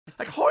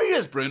Like, how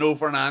is Bruno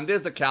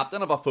Fernandes the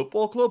captain of a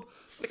football club?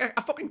 Like,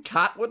 a fucking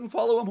cat wouldn't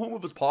follow him home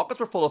if his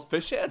pockets were full of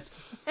fish heads.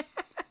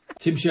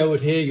 Tim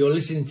Sherwood here, you're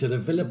listening to the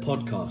Villa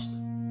Podcast.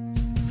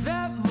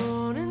 That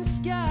morning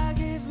sky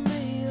gave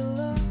me a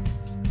look,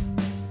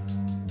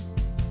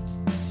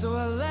 so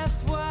I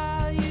left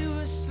while you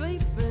were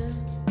sleeping.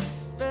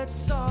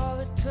 That's all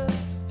it took.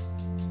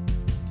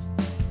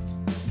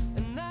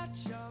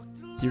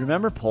 Do you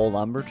remember Paul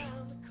Lambert?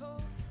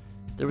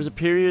 There was a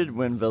period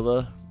when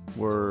Villa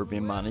were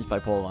being managed by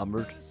Paul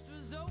Lambert.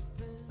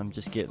 I'm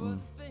just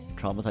getting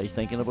traumatized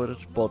thinking about it,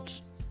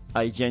 but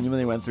I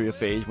genuinely went through a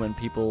phase when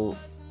people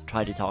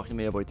tried to talk to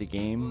me about the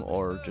game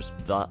or just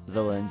that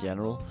Villa in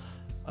general.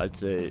 I'd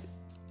say,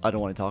 I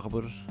don't want to talk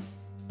about it.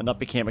 And that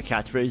became a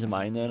catchphrase of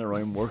mine then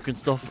around work and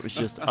stuff. It was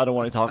just, I don't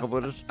want to talk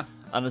about it.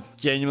 And it's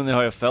genuinely how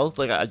I felt.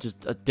 Like, I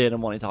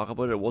didn't want to talk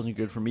about it. It wasn't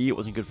good for me. It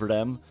wasn't good for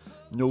them.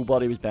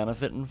 Nobody was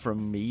benefiting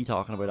from me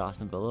talking about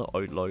Aston Villa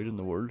out loud in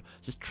the world.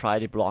 Just try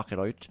to block it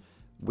out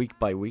week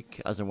by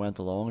week as I went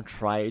along and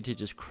tried to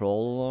just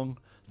crawl along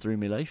through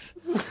my life.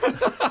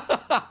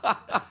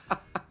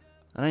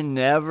 And I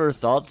never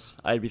thought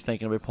I'd be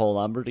thinking about Paul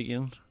Lambert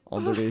again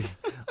under the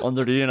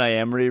Unai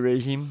Emery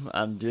regime.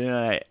 And the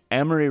Unai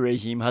Emery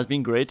regime has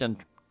been great, and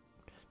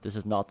this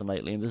is not the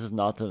nightly, and this is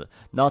not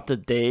the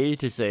day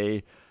to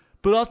say,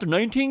 but after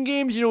 19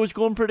 games, it's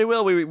going pretty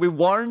well. We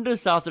warned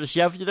us after the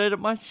Sheffield United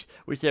match.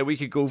 We said we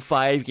could go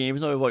 5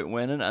 games now without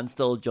winning and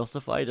still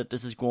justify that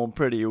this is going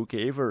pretty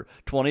okay for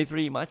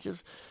 23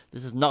 matches.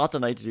 This is not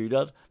the night to do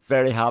that.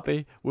 Very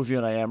happy with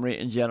Unai Emery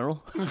in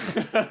general.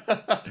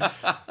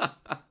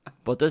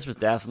 But this was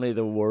definitely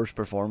the worst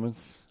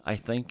performance, I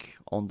think,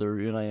 under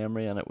Unai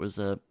Emery, and it was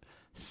a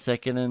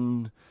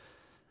sickening,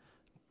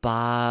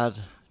 bad,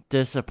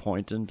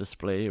 disappointing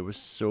display. It was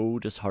so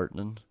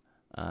disheartening.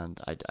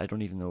 And I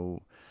don't even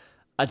know.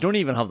 I don't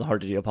even have the heart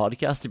to do a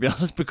podcast, to be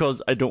honest,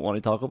 because I don't want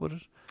to talk about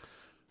it.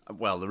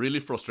 Well, the really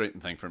frustrating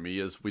thing for me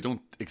is we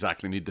don't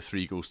exactly need the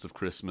 3 ghosts of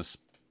Christmas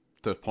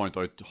to point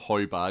out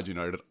how bad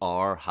United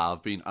are,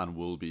 have been, and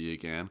will be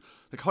again.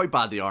 Like, how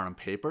bad they are on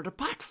paper. Their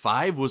back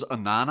 5 was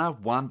Onana,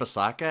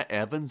 Wan-Bissaka,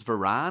 Evans,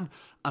 Varane,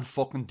 and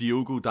fucking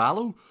Diogo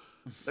Dalot.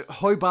 Like,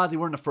 how bad they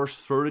were in the first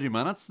 30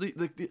 minutes.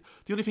 The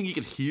only thing you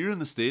could hear in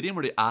the stadium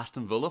were the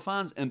Aston Villa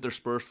fans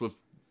interspersed with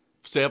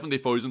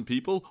 70,000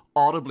 people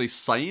audibly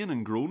sighing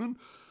and groaning.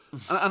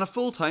 And a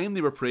full time they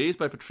were praised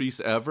by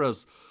Patrice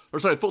Evra's,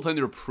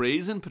 they were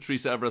praising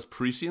Patrice Evra's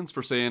prescience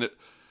for saying it.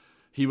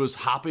 He was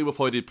happy with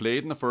how they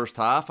played in the first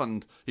half,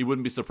 and he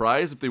wouldn't be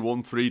surprised if they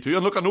won 3-2.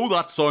 And look, I know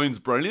that sounds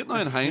brilliant now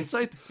in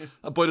hindsight,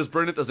 about as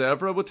brilliant as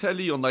Evra would tell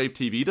you on live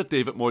TV that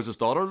David Moyes'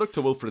 daughter looked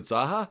to Wilfried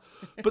Zaha.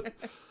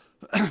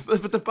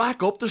 But to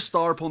back up their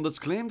star pundits'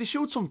 claim, they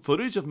showed some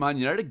footage of Man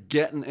United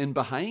getting in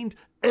behind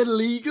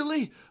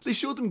illegally. They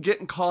showed them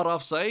getting caught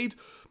offside.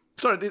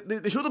 Sorry,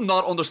 they showed them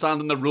not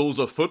understanding the rules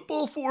of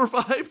football 4 or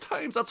 5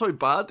 times. That's how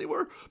bad they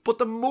were. But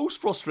the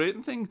most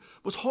frustrating thing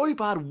was how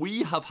bad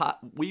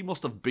we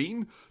must have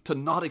been to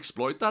not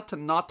exploit that, to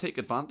not take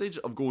advantage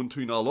of going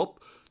 2-0 up,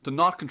 to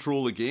not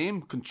control the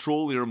game,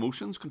 control your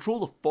emotions, control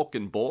the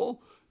fucking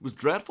ball. It was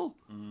dreadful.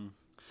 And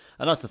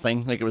that's the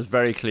thing. Like, it was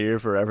very clear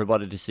for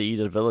everybody to see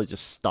that Villa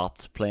just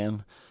stopped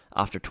playing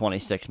after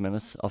 26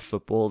 minutes of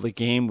football. The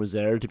game was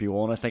there to be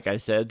won. I think I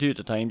said to you at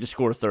the time, just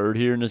score a third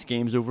here and this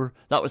game's over.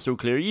 That was so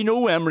clear.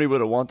 Emery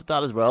would have wanted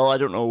that as well. I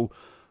don't know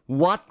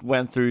what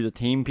went through the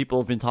team.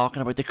 People have been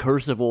talking about the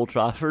curse of Old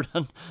Trafford,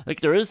 and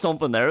like, there is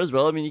something there as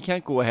well. I mean, you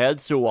can't go ahead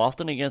so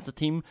often against a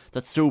team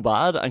that's so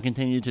bad and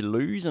continue to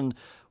lose. And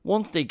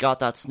once they got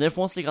that sniff,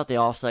 once they got the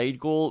offside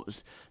goal,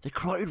 the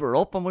crowd were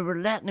up and we were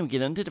letting them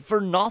get into it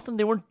for nothing.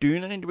 They weren't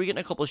doing anything. They were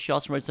getting a couple of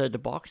shots from outside the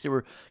box. They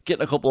were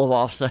getting a couple of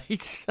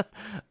offsides.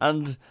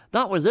 And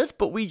that was it.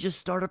 But we just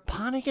started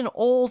panicking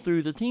all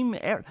through the team.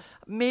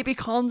 Maybe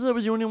Konza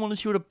was the only one who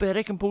showed a bit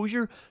of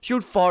composure.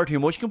 Showed far too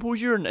much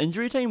composure in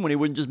injury time when he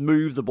wouldn't just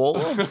move the ball.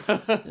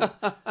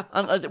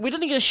 And we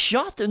didn't get a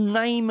shot in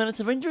 9 minutes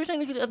of injury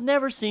time. I've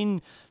never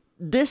seen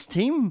this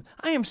team.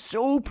 I am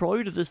so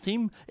proud of this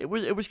team. It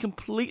was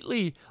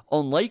completely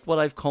unlike what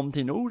I've come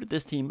to know that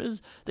this team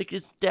is. Like,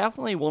 it's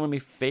definitely one of my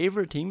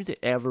favourite teams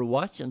to ever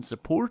watch and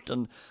support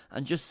and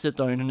just sit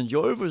down and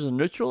enjoy. If it was a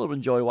neutral, I would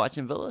enjoy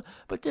watching Villa.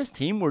 But this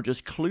team were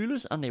just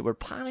clueless, and they were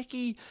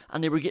panicky,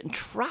 and they were getting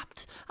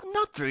trapped. And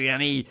not through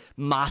any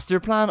master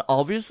plan,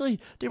 obviously.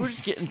 They were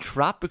just getting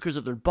trapped because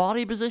of their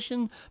body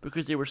position,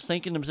 because they were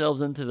sinking themselves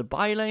into the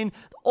byline.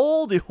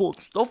 All the old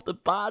stuff, the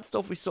bad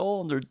stuff we saw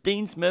under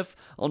Dean Smith,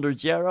 under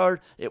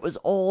Gerrard, it was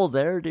all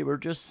there. They were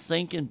just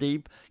sinking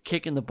deep,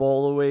 kicking the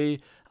ball away.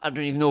 I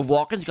don't even know if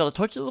Watkins got a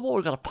touch of the ball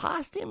or got a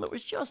pass to him. It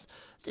was just,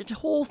 the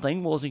whole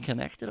thing wasn't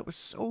connected. It was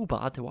so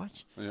bad to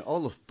watch. Yeah,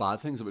 all the bad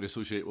things that we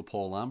associate with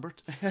Paul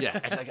Lambert. Yeah,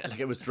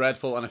 it was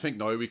dreadful. And I think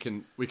now we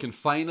can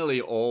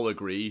finally all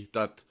agree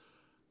that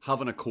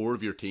having a core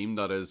of your team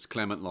that is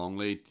Clement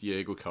Longley,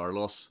 Diego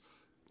Carlos,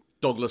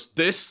 Douglas,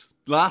 this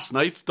last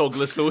night's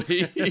Douglas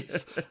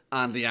Luiz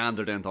and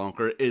Leander Den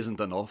Donker isn't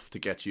enough to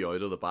get you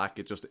out of the back.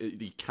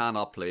 He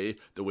cannot play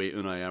the way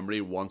Unai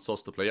Emery wants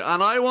us to play,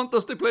 and I want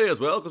us to play as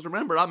well. Because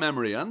remember, I'm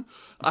Emery in.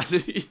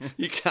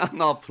 You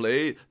cannot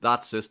play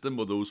that system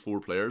with those 4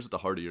 players at the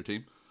heart of your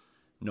team.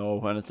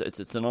 No, and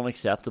it's an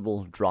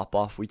unacceptable drop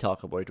off. We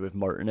talk about if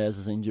Martinez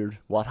is injured,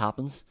 what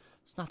happens?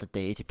 It's not the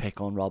day to pick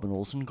on Robin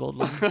Olsen, God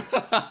love him.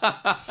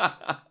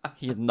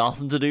 He had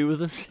nothing to do with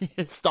this.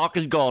 His stock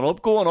has going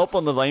up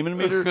on the Lyman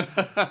meter.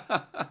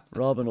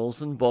 Robin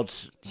Olsen,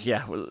 but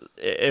yeah, well,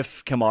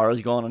 if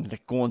Kamara's gone and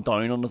going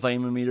down on the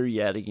Lyman meter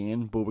yet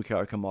again,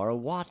 Boubacar Kamara,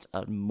 what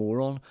a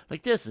moron!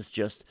 Like, this is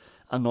just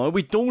annoying.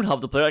 We don't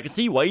have the player. I can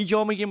see why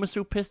John McGinn was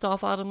so pissed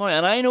off at him now,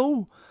 and I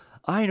know.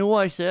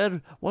 I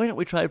said, why don't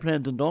we try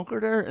playing Dundonker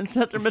there in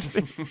centre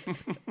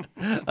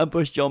midfield and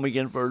push John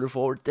McGinn further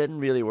forward? Didn't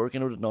really work. I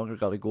know Dundonker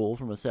got a goal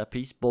from a set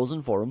piece,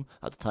 buzzing for him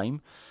at the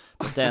time.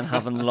 But then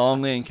having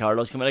Longley and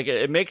Carlos come in, like,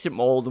 it makes it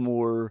all the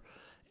more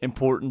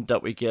important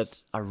that we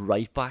get a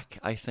right back,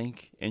 I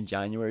think, in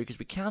January, because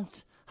we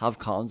can't have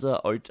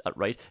Konza out at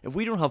right. If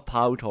we don't have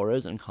Pau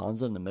Torres and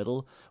Konza in the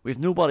middle, we have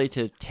nobody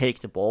to take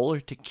the ball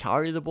out, to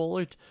carry the ball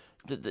out.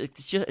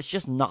 It's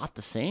just not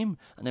the same.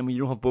 And then when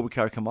you don't have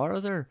Boubacar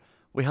Kamara there,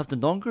 we have the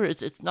Dunker.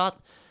 It's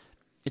not.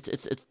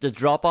 It's the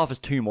drop off is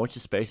too much,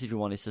 especially if you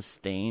want to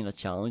sustain a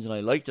challenge. And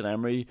I like that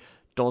Emery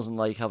doesn't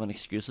like having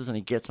excuses, and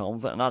he gets on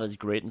with it, and that is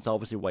great. And it's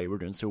obviously why we're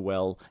doing so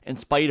well, in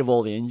spite of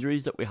all the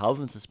injuries that we have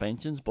and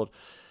suspensions. But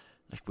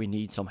like, we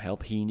need some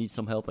help. He needs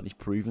some help, and he's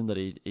proven that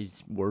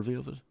he's worthy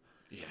of it.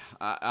 Yeah,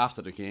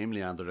 after the game,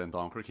 Leander Den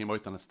Donker came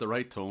out, and it's the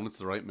right tone, it's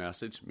the right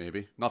message,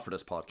 maybe. Not for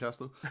this podcast,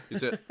 though. He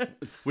said,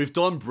 we've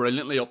done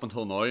brilliantly up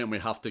until now, and we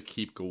have to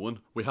keep going.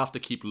 We have to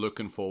keep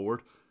looking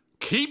forward.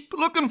 Keep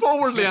looking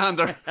forward,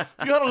 Leander. If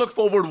you had to look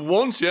forward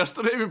once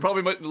yesterday, we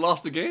probably might have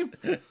lost the game.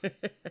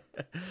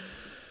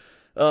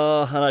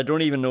 And I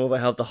don't even know if I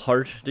have the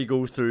heart to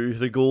go through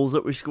the goals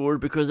that we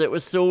scored, because it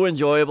was so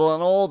enjoyable,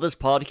 and all this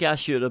podcast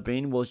should have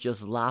been was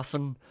just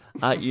laughing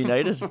at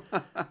United.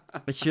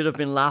 It should have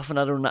been laughing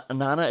at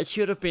Onana. It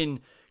should have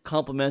been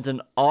complimenting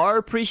our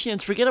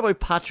appreciations. Forget about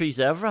Patrice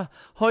Evra.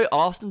 How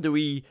often do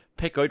we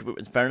pick out,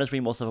 in fairness, we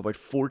must have about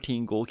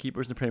 14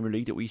 goalkeepers in the Premier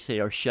League that we say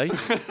are shite.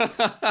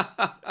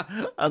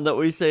 And that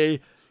we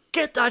say,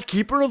 get that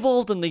keeper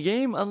involved in the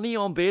game. And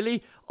Leon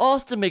Bailey,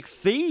 Austin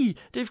McPhee,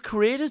 they've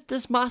created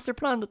this master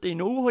plan that they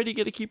know how to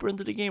get a keeper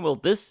into the game. Well,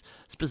 this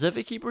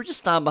specific keeper,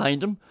 just stand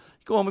behind him.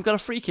 Go on, we've got a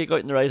free kick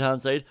out in the right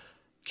hand side.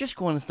 Just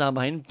go on and stand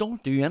behind him.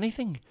 Don't do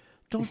anything.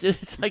 Don't do.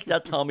 It's like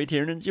that Tommy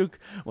Tiernan joke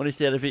when he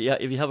said if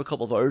you have a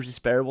couple of hours to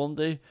spare one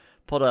day,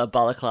 put a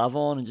balaclava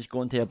on and just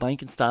go into a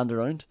bank and stand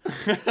around.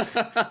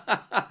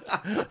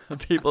 And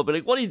people will be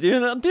like, what are you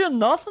doing? I'm doing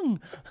nothing.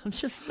 I'm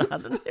just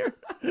standing here.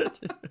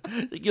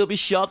 Like, you'll be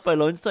shot by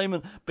lunchtime.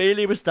 And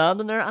Bailey was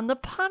standing there, and the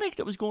panic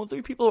that was going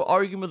through, people were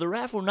arguing with the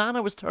ref.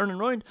 Onana was turning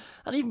around,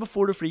 and even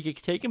before the free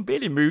kick's taken,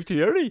 Bailey moved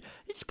too early.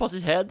 He just puts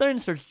his head down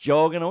and starts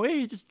jogging away.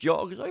 He just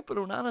jogs out, but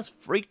Onana's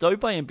freaked out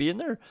by him being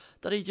there,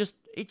 that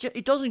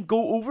he doesn't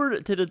go over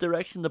to the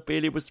direction that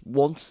Bailey was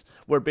once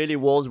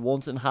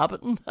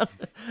inhabiting,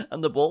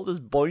 and the ball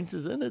just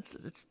bounces in.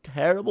 It's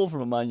terrible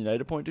from a Man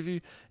United point of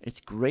view.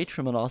 It's great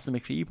from an Austin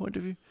McPhee point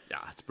of view. Yeah,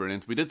 it's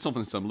brilliant. We did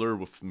something similar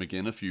with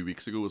McGinn a few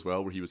weeks ago as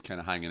well, where he was kind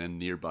of hanging in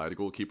nearby the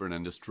goalkeeper and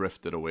then just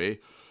drifted away.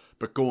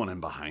 But going in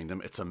behind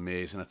him, it's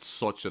amazing. It's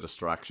such a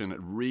distraction. It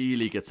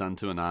really gets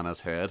into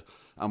Onana's head.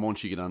 And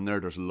once you get in there,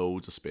 there's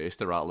loads of space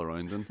to rattle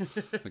around in.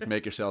 Like,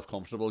 make yourself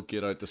comfortable.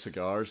 Get out the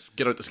cigars.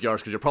 Get out the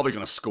cigars because you're probably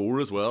going to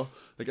score as well.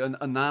 Like,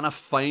 Onana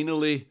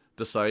finally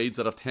decides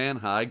that if Ten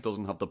Hag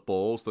doesn't have the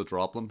balls to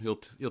drop him, he'll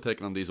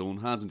take it into his own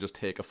hands and just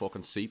take a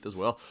fucking seat as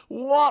well.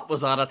 What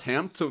was that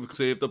attempt to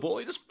save the ball?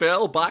 He just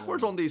fell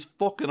backwards on these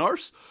fucking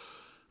arse.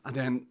 And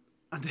then,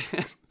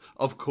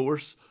 of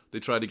course, they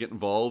tried to get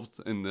involved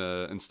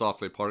in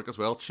Stockley Park as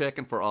well,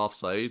 checking for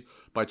offside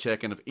by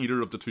checking if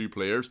either of the two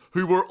players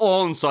who were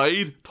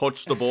onside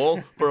touched the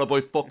ball for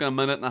about fucking a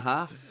minute and a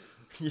half.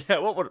 Yeah,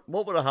 what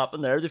would have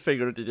happened there? They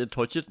figured out they did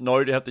touch it.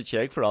 Now they have to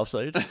check for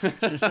offside.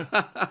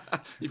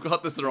 You've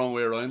got this the wrong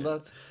way around,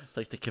 lads. It's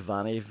like the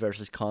Cavani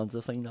versus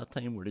Konza thing that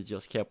time, where they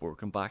just kept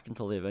working back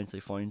until they eventually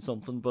found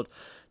something. But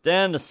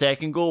then the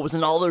second goal was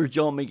another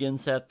John McGinn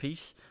set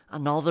piece,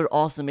 another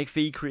Austin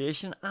McPhee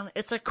creation, and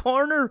it's a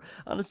corner,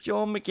 and it's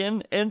John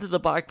McGinn into the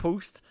back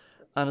post,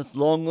 and it's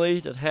Longley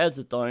that heads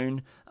it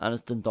down, and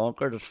it's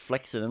Dendoncker that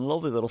flicks it in.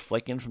 Lovely little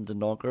flick in from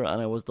Dendoncker,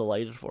 and I was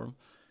delighted for him.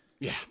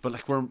 Yeah, but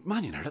like, we're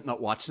Man United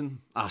not watching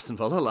Aston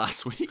Villa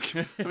last week.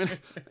 I mean,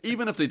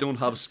 even if they don't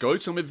have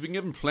scouts, and we've been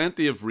given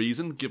plenty of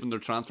reason, given their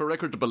transfer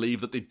record, to believe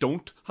that they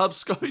don't have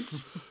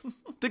scouts.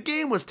 The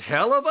game was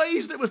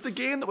televised. It was the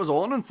game that was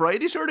on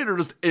Friday. Surely they're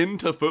just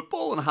into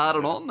football and had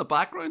it on in the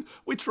background.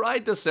 We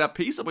tried this set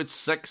piece about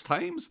 6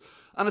 times,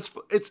 and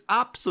it's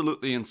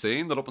absolutely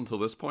insane that up until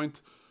this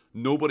point,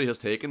 nobody has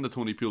taken the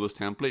Tony Pulis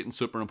template and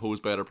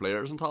superimposed better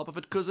players on top of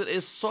it, because it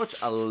is such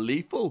a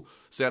lethal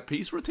set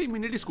piece for a team. We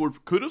nearly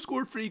could have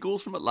scored 3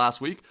 goals from it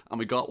last week, and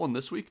we got one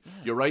this week. Yeah.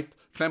 You're right,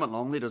 Clement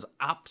Longley does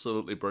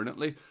absolutely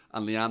brilliantly,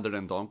 and Leander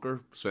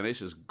Ndonker's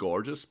finish is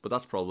gorgeous, but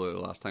that's probably the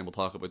last time we'll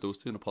talk about those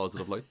two in a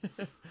positive light.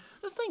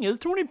 The thing is,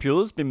 Tony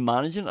Pulis has been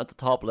managing at the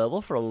top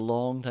level for a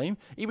long time.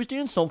 He was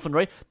doing something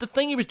right. The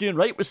thing he was doing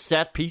right was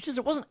set pieces.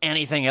 It wasn't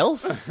anything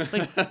else.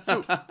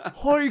 So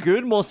how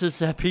good must his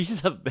set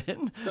pieces have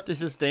been to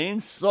sustain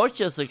such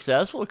a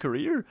successful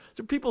career?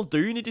 So people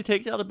do need to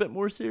take that a bit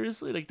more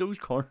seriously. Like, those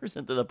corners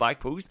into the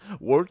back post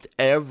worked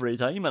every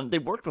time, and they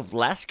worked with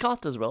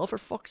Lescott as well, for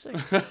fuck's sake.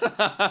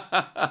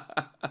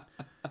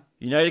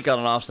 United got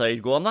an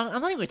offside goal. I'm not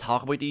even going to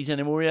talk about these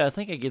anymore. Yeah, I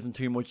think I give them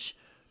too much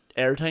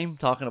airtime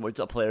talking about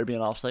a player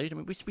being offside. I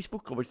mean, we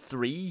spoke about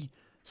 3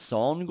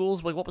 Son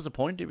goals. Like, what was the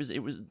point?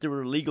 They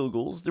were illegal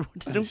goals. They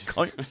don't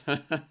count.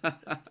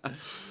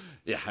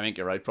 Yeah, I think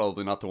you're right.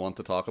 Probably not to want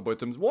to talk about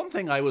them. One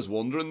thing I was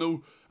wondering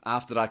though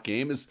after that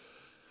game is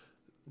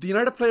the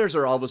United players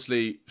are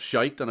obviously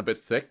shite and a bit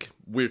thick.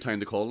 Weird time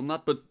to call them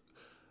that, but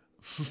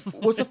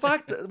was the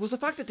fact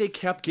that they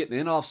kept getting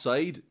in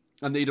offside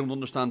and they don't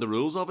understand the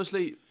rules,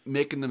 obviously,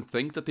 making them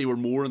think that they were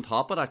more on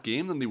top of that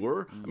game than they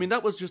were. I mean,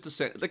 that was just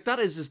that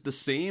is just the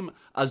same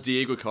as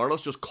Diego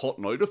Carlos just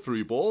cutting out a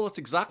through ball. That's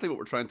exactly what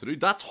we're trying to do.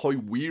 That's how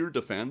we're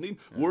defending.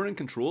 Yeah. We're in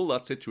control of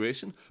that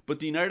situation. But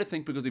the United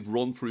think because they've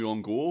run through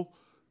on goal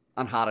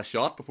and had a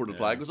shot before the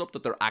flag was up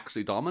that they're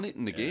actually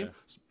dominating the game.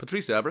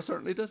 Patrice Evra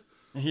certainly did.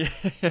 Yeah,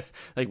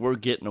 like we're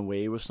getting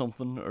away with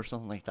something or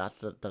something like that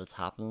it's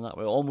happening that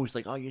way. Almost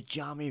like, oh, you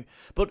jammy.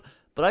 But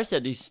I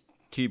said these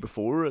to you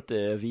before at the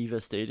Aviva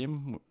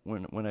Stadium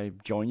when I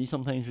join you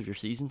sometimes with your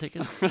season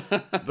ticket.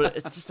 But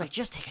it's just like,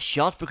 just take a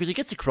shot, because it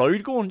gets the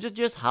crowd going.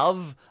 Just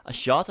have a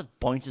shot that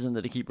bounces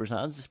into the keeper's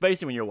hands,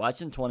 especially when you're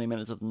watching 20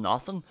 minutes of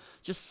nothing.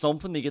 Just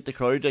something to get the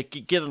crowd,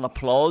 like, get an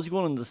applause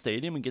going in the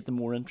stadium and get them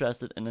more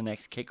interested in the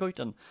next kick out.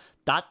 And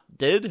that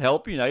did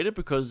help United,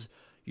 because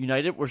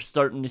United were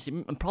starting to see,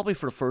 and probably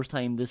for the first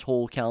time this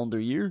whole calendar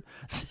year,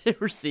 they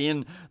were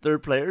seeing their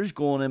players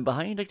going in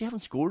behind. Like, they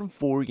haven't scored in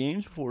 4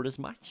 games before this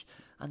match.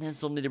 And then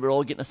suddenly they were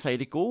all getting a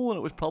side goal, and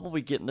it was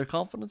probably getting their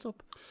confidence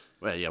up.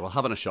 Well, yeah,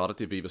 having a shot at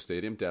the Aviva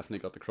Stadium definitely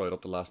got the crowd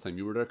up the last time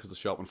you were there, because the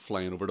shot went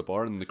flying over the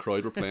bar and the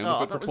crowd were playing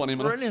with it for 20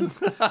 minutes.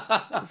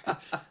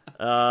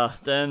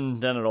 Then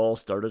it all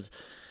started.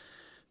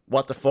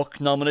 What the fuck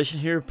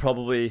nomination here?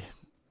 Probably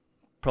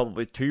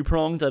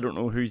 2-pronged. I don't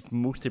know who's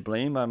most to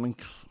blame. I mean,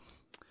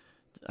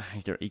 I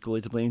think they're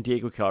equally to blame.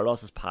 Diego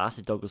Carlos' pass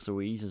to Douglas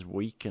Luiz is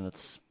weak, and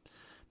it's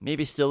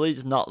maybe silly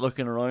just not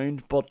looking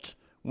around, but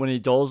when he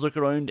does look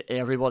around,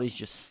 everybody's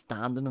just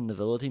standing in the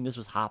Villa team. This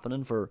was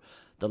happening for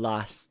the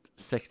last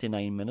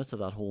 69 minutes of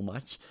that whole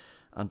match,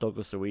 and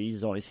Douglas Luiz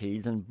is on his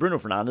heels, and Bruno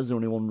Fernandes is the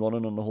only one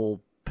running on the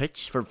whole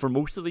pitch for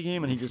most of the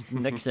game, and he just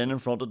nicks in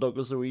front of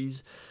Douglas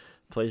Luiz,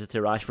 plays it to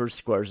Rashford,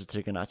 squares it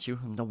to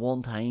Garnacho, and the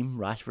one time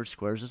Rashford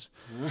squares it,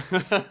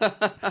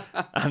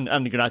 and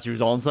Garnacho's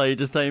onside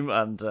this time,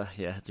 and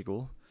it's a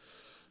goal.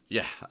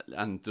 Yeah,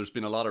 and there's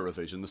been a lot of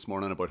revision this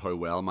morning about how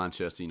well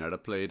Manchester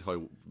United played,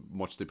 how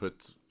much they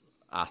put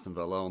Aston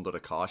Villa under the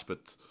cosh,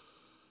 but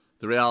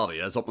the reality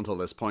is, up until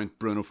this point,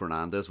 Bruno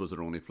Fernandes was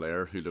their only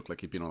player who looked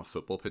like he'd been on a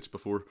football pitch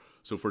before.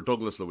 So for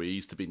Douglas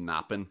Luiz to be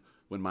napping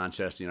when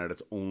Manchester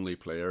United's only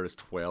player is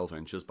 12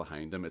 inches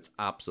behind him, it's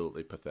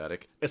absolutely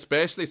pathetic.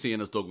 Especially seeing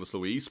as Douglas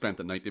Luiz spent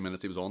the 90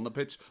 minutes he was on the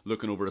pitch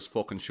looking over his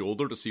fucking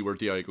shoulder to see where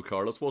Diego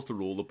Carlos was to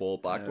roll the ball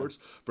backwards.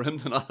 Yeah. For him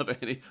to not have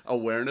any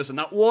awareness in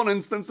that one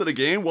instance of the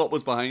game, what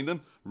was behind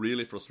him,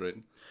 really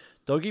frustrating.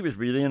 Dougie was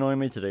really annoying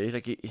me today.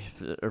 Like,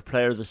 our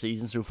player of the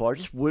season so far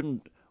just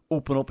wouldn't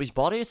open up his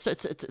body. It's an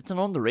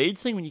underage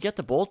thing. When you get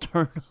the ball,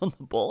 turn on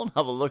the ball and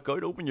have a look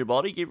out. Open your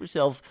body, give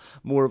yourself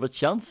more of a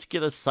chance.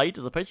 Get a sight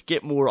of the pitch.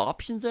 Get more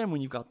options then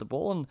when you've got the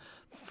ball. And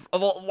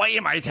why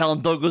am I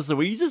telling Douglas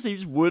Luiz this? He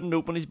just wouldn't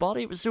open his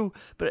body. It was so,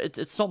 but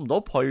it summed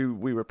up how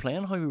we were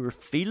playing, how we were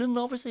feeling.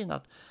 Obviously in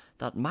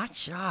that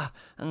match.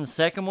 And the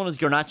second one is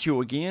Garnacho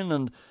again,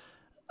 and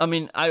I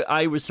mean,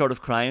 I was sort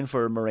of crying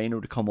for Moreno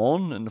to come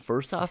on in the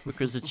first half,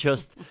 because it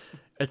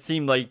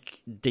seemed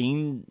like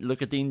Dean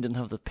didn't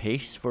have the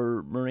pace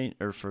for Moreno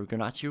or for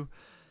Garnacho,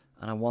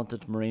 and I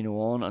wanted Moreno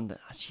on, and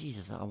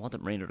I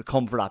wanted Moreno to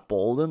come for that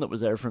ball then that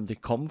was there for him to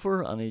come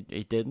for, and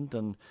he didn't,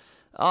 and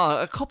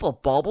a couple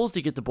of bobbles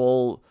to get the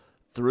ball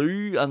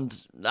through,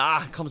 and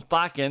comes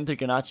back into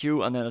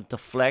Garnacho, and then it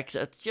deflects.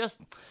 It's just,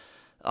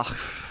 I'm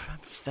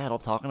fed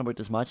up talking about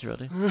this match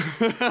already.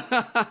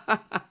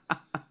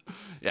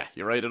 Yeah,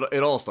 you're right.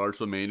 It all starts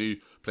with Manu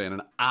playing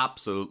an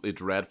absolutely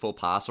dreadful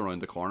pass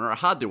around the corner. I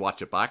had to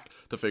watch it back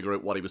to figure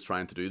out what he was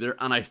trying to do there.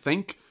 And I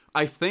think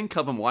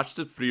having watched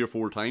it 3 or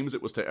 4 times,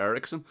 it was to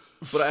Eriksen.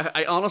 But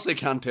I honestly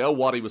can't tell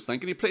what he was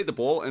thinking. He played the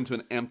ball into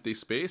an empty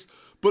space.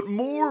 But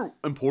more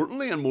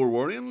importantly and more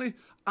worryingly,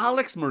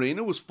 Alex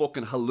Moreno was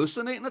fucking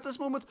hallucinating at this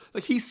moment.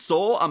 Like, he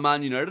saw a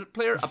Man United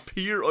player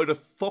appear out of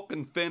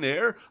fucking thin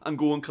air and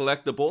go and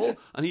collect the ball,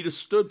 and he just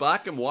stood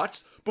back and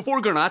watched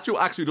before Garnacho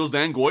actually does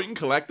then go out and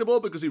collect the ball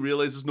because he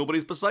realises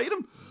nobody's beside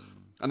him.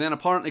 And then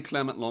apparently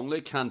Clement Longley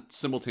can't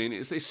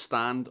simultaneously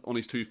stand on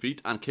his 2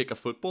 feet and kick a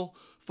football.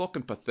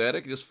 Fucking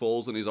pathetic. He just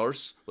falls on his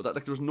arse. But that,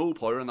 like, there was no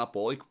power in that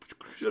ball. He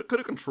could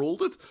have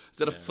controlled it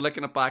instead of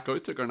flicking it back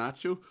out to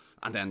Garnacho.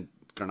 And then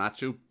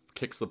Garnacho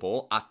kicks the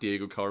ball at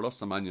Diego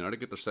Carlos and Man United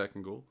get their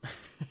second goal.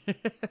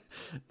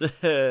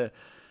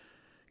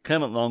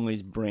 Clement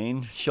Longley's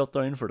brain shut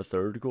down for the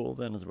third goal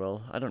then as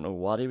well. I don't know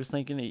what he was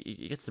thinking.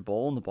 He gets the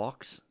ball in the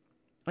box.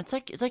 It's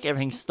like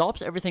everything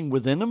stops. Everything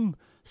within him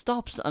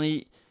stops, and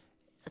I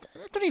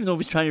don't even know if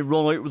he's trying to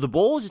run out with the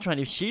ball. Is he trying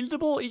to shield the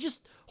ball? He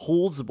just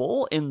holds the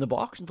ball in the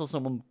box until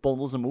someone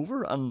bundles him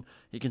over, and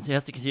he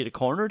has to concede a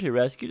corner to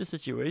rescue the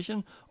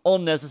situation.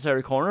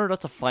 Unnecessary corner.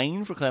 That's a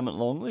fine for Clement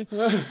Longley.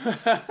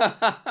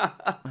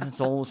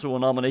 It's also a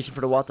nomination for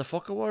the What the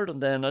Fuck Award,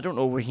 and then I don't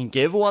know if we can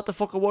give a What the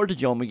Fuck Award to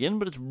John McGinn,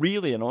 but it's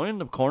really annoying.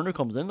 The corner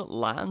comes in, it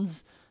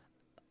lands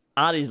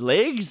at his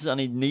legs, and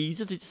he knees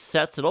it. He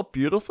sets it up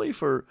beautifully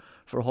for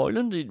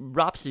Hoyland. He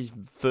wraps his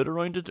foot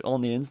around it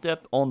on the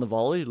instep, on the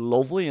volley,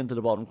 lovely into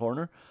the bottom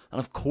corner. And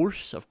of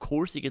course,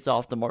 he gets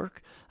off the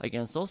mark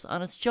against us.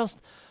 And it's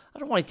just, I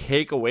don't want to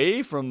take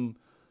away from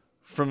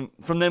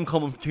them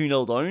coming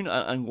 2-0 down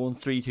and going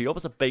 3-2 up.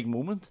 It's a big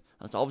moment.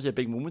 And it's obviously a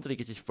big moment that he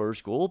gets his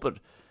first goal. But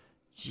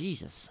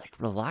Jesus, like,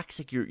 relax.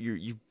 Like,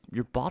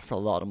 you're bought for a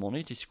lot of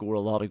money to score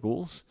a lot of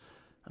goals.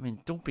 I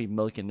mean, don't be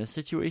milking this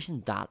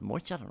situation that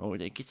much. I don't know.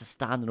 It gets a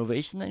standing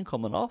ovation then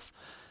coming off.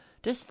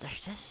 This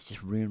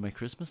just ruined my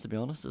Christmas, to be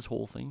honest, this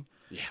whole thing.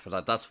 Yeah,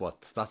 but that's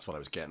what I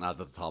was getting at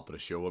the top of the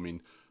show. I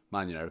mean,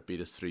 Man United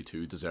beat us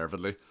 3-2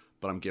 deservedly,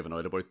 but I'm giving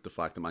out about the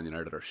fact that Man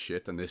United are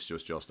shit, and this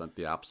just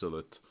the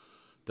absolute,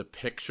 the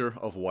picture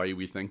of why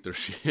we think they're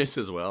shit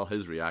as well,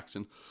 his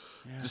reaction.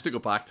 Yeah. Just to go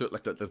back to it,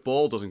 like, the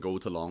ball doesn't go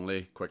to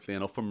Longley quickly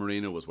enough for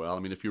Moreno as well. I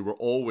mean, if you were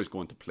always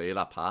going to play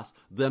that pass,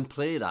 then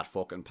play that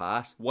fucking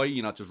pass. Why are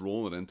you not just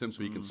rolling it into him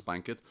so he can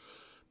spank it?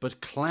 But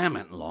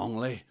Clement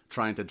Longley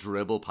trying to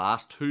dribble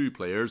past 2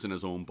 players in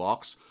his own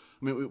box.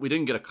 I mean, we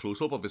didn't get a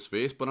close-up of his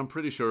face, but I'm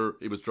pretty sure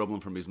he was dribbling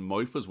from his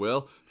mouth as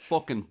well.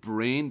 Fucking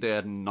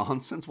brain-dead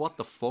nonsense. What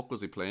the fuck was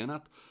he playing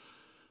at?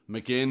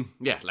 McGinn,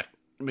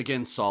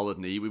 McGinn's solid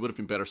knee. We would have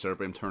been better served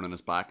by him turning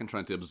his back and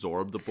trying to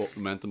absorb the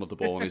momentum of the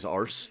ball in his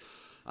arse.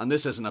 And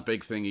this isn't a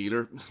big thing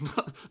either.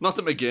 Not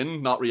that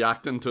McGinn not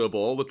reacting to a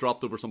ball that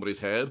dropped over somebody's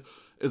head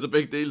is a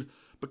big deal.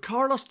 But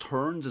Carlos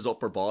turns his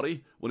upper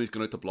body when he's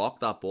going out to block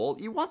that ball.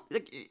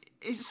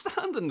 He's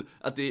standing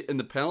in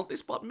the penalty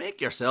spot.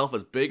 Make yourself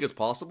as big as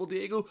possible,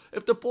 Diego.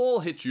 If the ball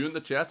hits you in the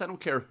chest, I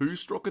don't care who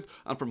struck it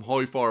and from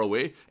how far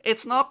away,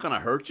 it's not going to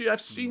hurt you. I've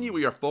seen you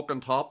with your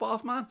fucking top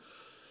off, man.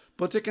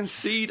 But to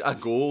concede a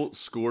goal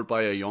scored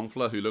by a young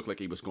fella who looked like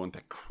he was going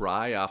to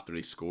cry after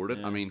he scored it,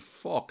 I mean,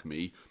 fuck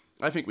me.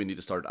 I think we need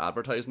to start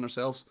advertising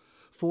ourselves.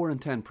 4 in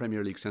 10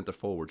 Premier League centre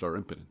forwards are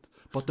impotent,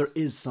 but there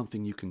is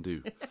something you can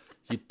do.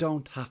 You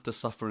don't have to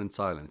suffer in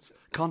silence.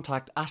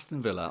 Contact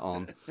Aston Villa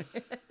on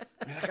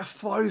like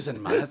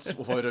 1,000 minutes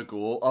without a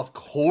goal. Of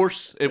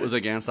course it was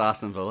against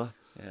Aston Villa.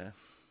 Yeah.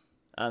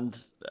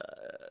 And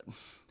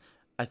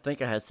I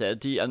think I had said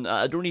to you, and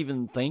I don't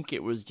even think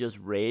it was just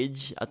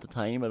rage at the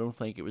time. I don't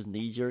think it was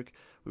knee-jerk.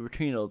 We were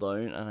 2-0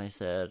 down, and I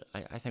said,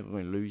 I think we're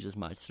going to lose this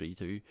match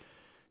 3-2. You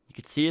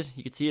could see it.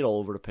 You could see it all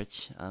over the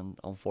pitch, and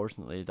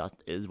unfortunately that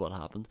is what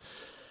happened.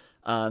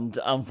 And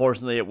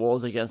unfortunately it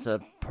was against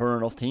a poor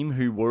enough team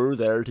who were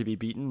there to be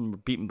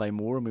beaten by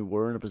more, and we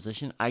were in a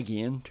position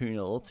again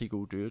 2-0 up to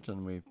go do it,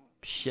 and we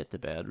shit the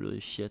bed, really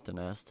shit the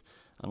nest,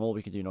 and all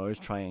we can do now is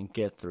try and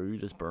get through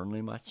this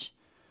Burnley match.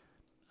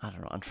 I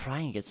don't know, and try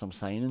and get some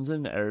signings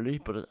in early,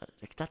 but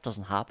that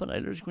doesn't happen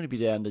either. It's going to be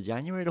the end of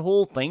January. The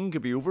whole thing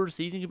could be over, the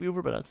season could be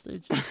over by that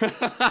stage.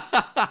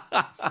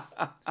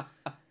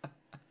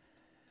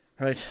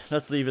 Right,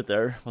 let's leave it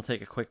there. We'll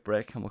take a quick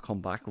break and we'll come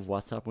back with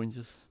WhatsApp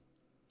whinges.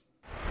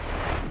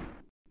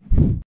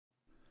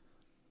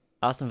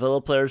 Aston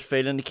Villa players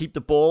failing to keep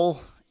the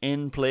ball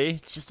in play.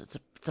 It's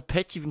a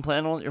pitch you've been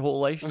playing on it your whole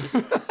life.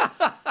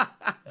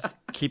 Just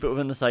keep it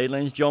within the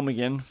sidelines. John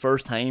McGinn,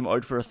 first time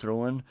out for a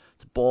throw-in.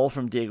 It's a ball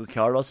from Diego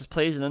Carlos. It's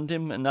plays it into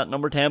him in that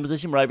number 10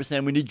 position where I was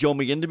saying we need John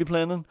McGinn to be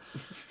playing in.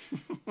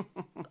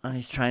 And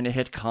he's trying to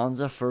hit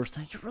Konza first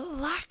time.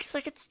 Relax,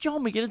 like, it's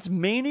John McGinn. It's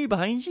Mainoo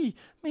behind you.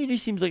 Mainoo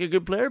seems like a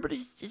good player, but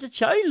he's a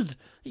child.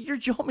 You're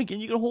John McGinn.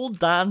 You can hold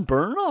Dan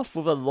Burn off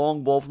with a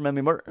long ball from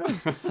Emmy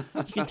Martinez.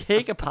 You can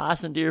take a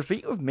pass into your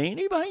feet with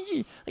Mainoo behind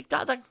you. Like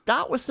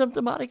that was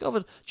symptomatic of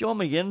it. John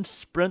McGinn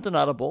sprinting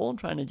at a ball and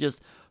trying to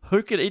just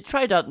hook it. He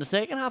tried that in the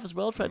second half as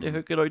well. Tried to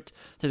hook it out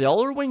to the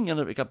other wing, and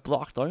it got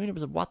blocked down. It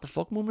was a what the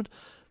fuck moment.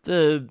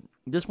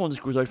 This one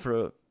just goes out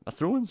for a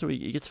throw-in, so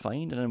he gets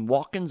fined. And then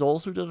Watkins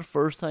also did it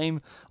first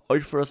time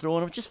out for a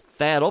throw-in. I'm just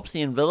fed up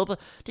seeing Villa, but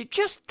they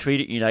just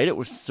treated United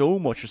with so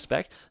much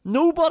respect.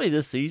 Nobody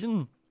this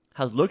season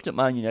has looked at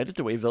Man United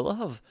the way Villa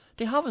have.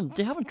 They haven't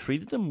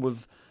treated them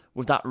with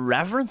with that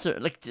reverence.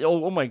 Like,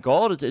 oh my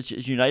God, it's a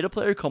United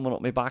player coming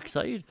up my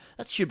backside.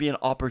 That should be an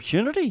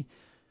opportunity.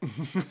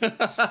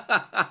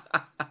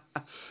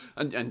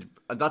 and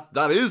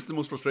that is the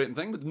most frustrating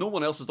thing, but no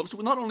one else has done. So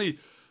not only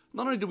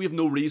do we have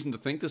no reason to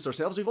think this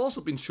ourselves, we've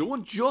also been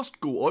shown just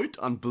go out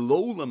and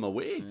blow them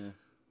away. Yeah.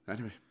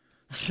 Anyway.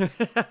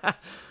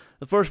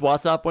 The first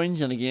WhatsApp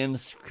wins, and again,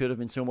 this could have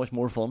been so much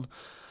more fun.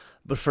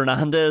 But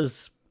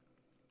Fernandes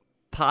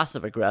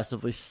passive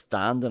aggressively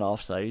standing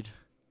offside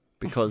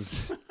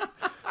because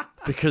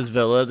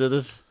Villa did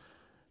it.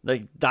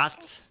 Like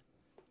that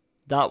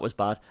was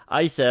bad.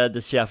 I said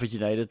the Sheffield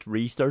United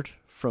restart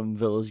from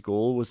Villa's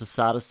goal was the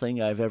saddest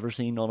thing I've ever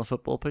seen on a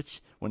football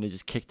pitch, when they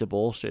just kicked the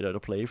ball straight out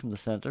of play from the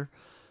centre.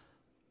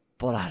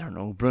 But I don't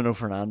know, Bruno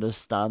Fernandes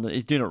standing,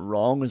 he's doing it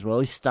wrong as well.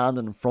 He's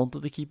standing in front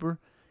of the keeper.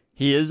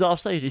 He is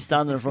offside. He's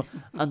standing in front,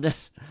 and then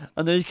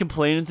he's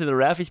complaining to the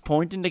ref. He's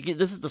pointing. Like,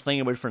 this is the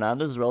thing about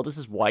Fernandes as well. This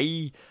is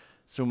why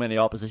so many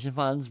opposition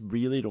fans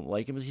really don't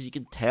like him, because you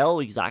can tell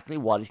exactly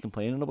what he's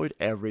complaining about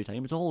every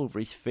time. It's all over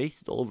his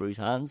face, it's all over his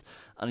hands,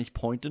 and he's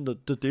pointing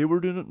that they were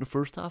doing it in the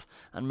first half.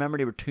 And remember,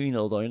 they were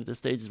 2-0 down at this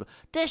stage as well.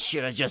 This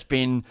should have just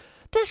been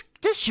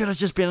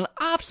an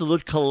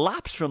absolute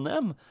collapse from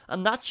them,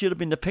 and that should have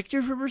been the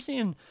picture we were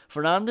seeing.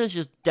 Fernandes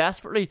just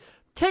desperately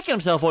taking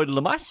himself out of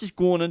the match, just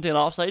going into an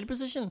offside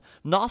position,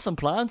 nothing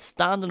planned,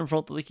 standing in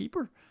front of the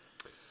keeper.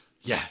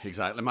 Yeah,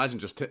 exactly. Imagine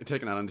just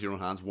taking that into your own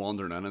hands,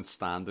 wandering in and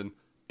standing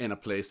in a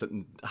place that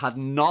had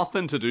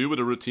nothing to do with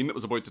a routine that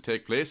was about to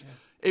take place.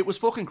 Yeah. It was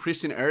fucking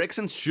Christian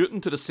Eriksen shooting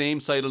to the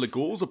same side of the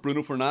goals that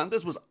Bruno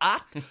Fernandes was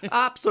at,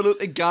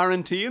 absolutely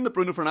guaranteeing that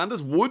Bruno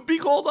Fernandes would be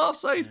called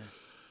offside.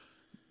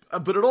 Yeah.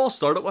 But it all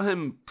started with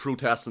him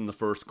protesting the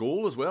first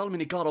goal as well. I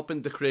mean, he got up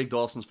into Craig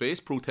Dawson's face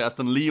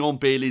protesting Leon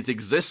Bailey's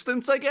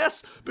existence, I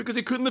guess, because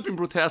he couldn't have been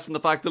protesting the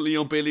fact that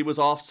Leon Bailey was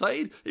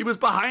offside. He was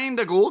behind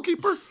the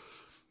goalkeeper.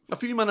 A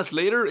few minutes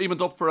later, he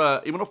went up for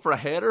a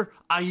header,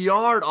 a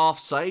yard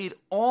offside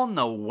on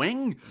the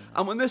wing.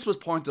 And when this was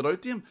pointed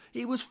out to him,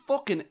 he was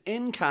fucking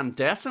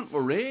incandescent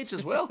with rage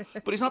as well.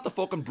 But he's not the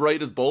fucking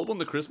brightest bulb on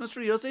the Christmas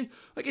tree, is he?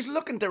 Like, he's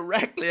looking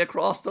directly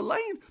across the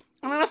line.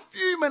 And then a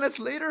few minutes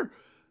later,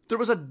 there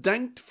was a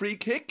dinked free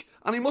kick,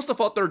 and he must have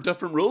thought there were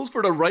different rules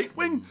for the right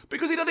wing,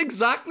 because he did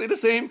exactly the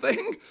same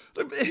thing.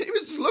 He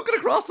was just looking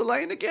across the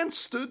line again,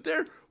 stood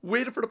there,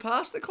 waited for the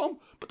pass to come.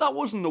 But that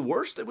wasn't the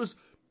worst.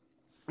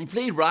 He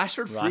played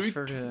Rashford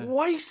through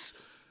twice.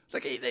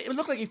 Like, it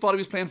looked like he thought he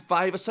was playing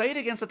 5-a-side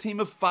against a team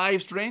of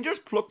 5 strangers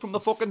plucked from the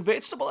fucking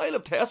vegetable aisle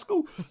of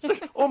Tesco. It's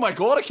like, oh my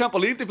God, I can't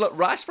believe they've let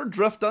Rashford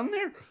drift in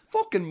there.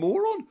 Fucking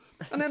moron.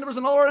 And then there was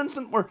another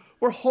incident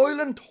where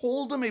Hoyland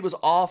told him he was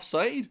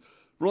offside,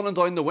 running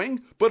down the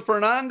wing, but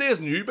Fernandes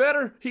knew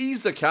better.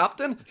 He's the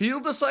captain.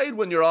 He'll decide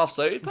when you're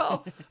offside,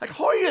 pal. Like,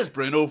 how is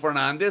Bruno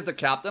Fernandes the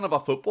captain of a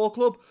football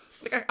club?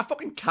 Like, a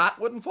fucking cat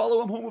wouldn't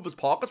follow him home if his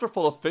pockets were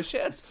full of fish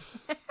heads.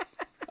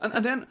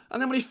 And then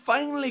when he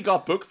finally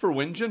got booked for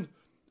whinging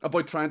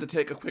about trying to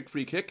take a quick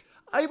free kick,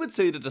 I would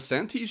say the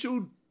descent he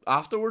showed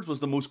afterwards was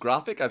the most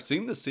graphic I've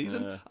seen this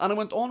season. Yeah. And it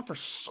went on for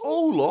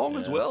so long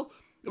as well.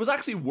 It was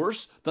actually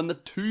worse than the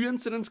 2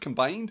 incidents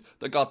combined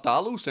that got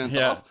Dalot sent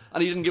off,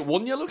 and he didn't get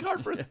 1 yellow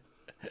card for it.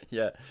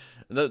 Yeah,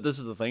 this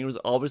is the thing. It was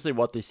obviously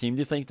what they seemed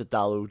to think that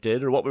Dalot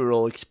did, or what we were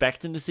all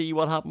expecting to see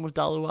what happened with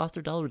Dalot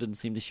after. Dalot didn't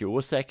seem to show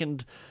a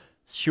second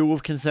show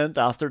of consent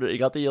after he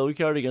got the yellow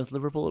card against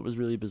Liverpool. It was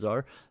really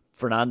bizarre.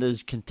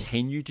 Fernandes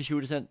continued to show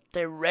dissent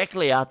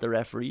directly at the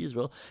referee as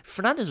well.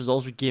 Fernandes was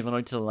also given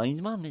out to the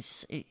linesman.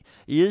 He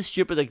is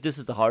stupid. Like, this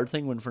is the hard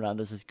thing when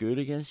Fernandes is good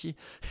against you.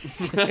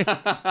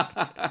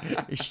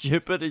 He's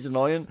stupid, he's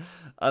annoying,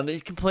 and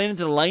he's complaining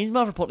to the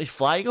linesman for putting his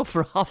flag up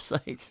for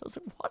offside. I was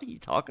like, what are you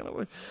talking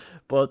about?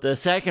 But the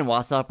second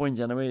WhatsApp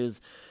win, anyway,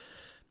 is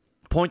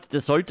pointed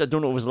this out. I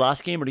don't know if it was the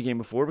last game or the game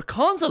before, but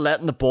Konsa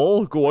letting the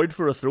ball go out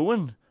for a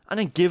throw-in and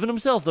then giving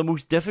himself the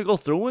most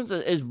difficult throw-ins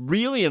is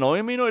really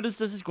annoying me now.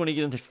 This is going to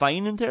get into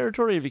fining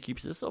territory if he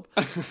keeps this up.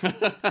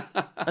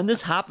 And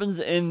this happens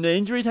in the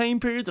injury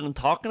time period that I'm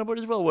talking about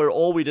as well, where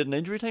all we did in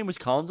injury time was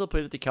Konsa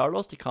played it to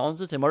Carlos, to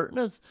Konsa, to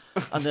Martinez.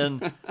 And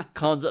then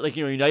Konsa, like,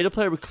 you know, United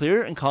player would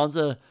clear and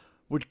Konsa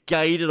would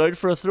guide it out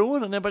for a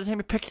throw-in, and then by the time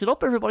he picks it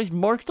up, everybody's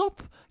marked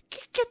up.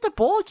 Get the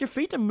ball at your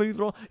feet and move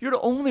it on. You're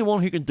the only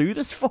one who can do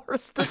this for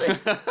us today.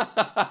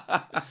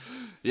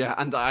 Yeah,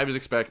 and I was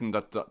expecting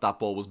that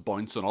ball was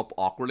bouncing up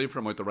awkwardly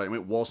from out the right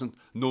wing. It wasn't.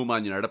 No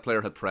Man United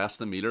player had pressed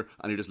the meter,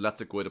 and he just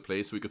lets it go out of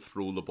play so he could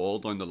throw the ball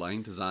down the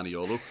line to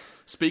Zaniolo.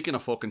 Speaking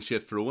of fucking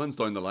shit throw-ins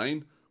down the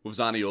line, with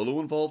Zaniolo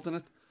involved in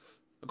it,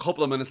 a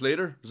couple of minutes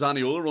later,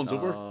 Zaniolo runs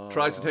over,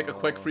 tries to take a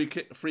quick free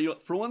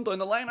throw-in down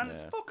the line, and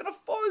it's fucking a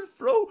foul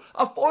throw.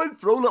 A foul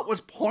throw that was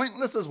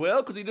pointless as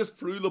well, because he just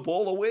threw the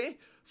ball away.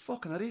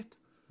 Fucking idiot.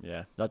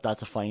 Yeah,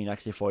 that's a fine.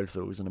 Actually, foul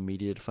throw is an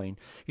immediate fine.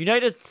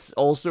 United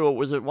also,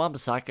 was it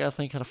Wan-Bissaka, I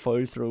think, had a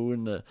foul throw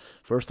in the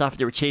first half.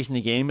 They were chasing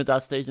the game at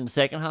that stage in the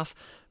second half,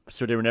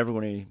 so they were never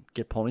going to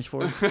get punished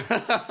for it.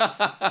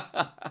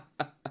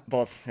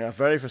 But yeah,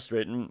 very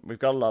frustrating. We've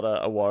got a lot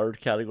of award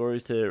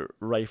categories to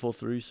rifle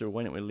through, so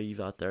why don't we leave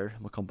that there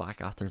and we'll come back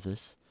after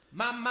this.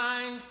 My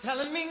mind's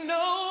telling me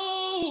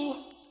no,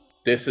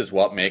 This is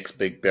what makes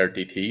Big Bear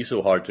DT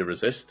so hard to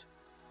resist.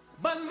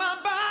 but my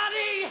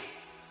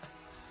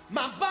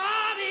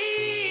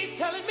body's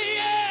telling me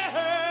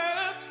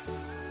yes,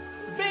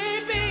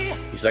 baby.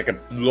 He's like a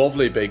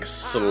lovely big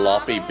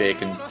sloppy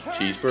bacon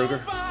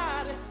cheeseburger.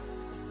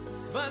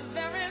 But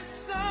there is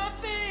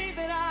something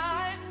that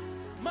I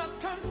must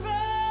confess.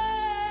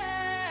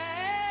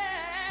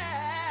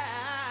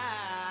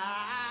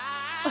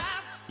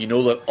 You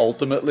know that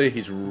ultimately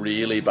he's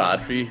really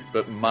bad for you,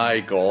 but my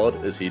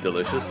God, is he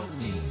delicious.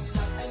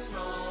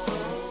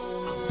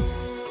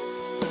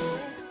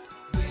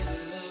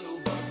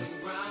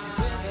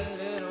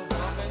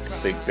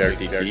 Big Bear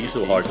DT,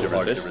 so hard to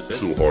resist.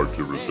 So hard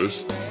to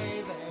resist.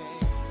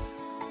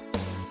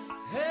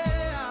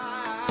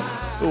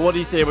 But what do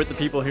you say about the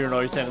people here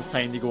now saying it's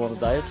time to go on a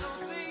diet?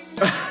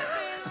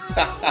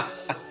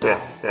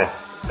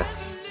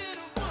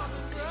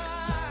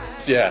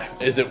 Yeah,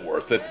 is it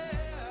worth it?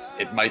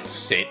 It might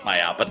sate my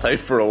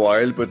appetite for a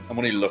while, but I'm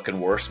only looking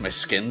worse. My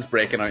skin's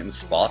breaking out in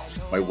spots,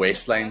 my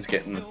waistline's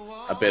getting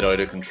a bit out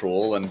of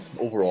control, and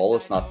overall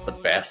it's not the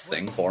best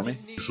thing for me.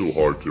 So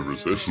hard to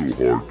resist. So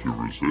hard to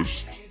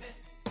resist.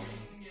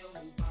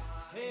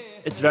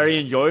 It's very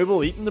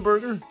enjoyable eating the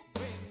burger.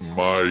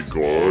 My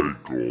God,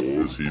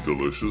 is he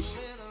delicious?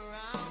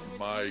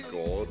 My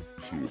God.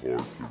 So hard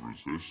to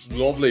resist.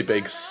 Lovely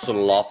big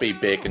sloppy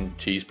bacon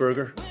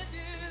cheeseburger.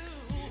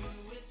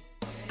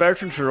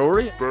 Bertrand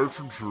Traore,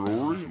 Bertrand Traore.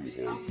 So hard to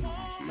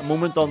resist. a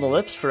moment on the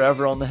lips,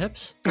 forever on the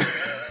hips.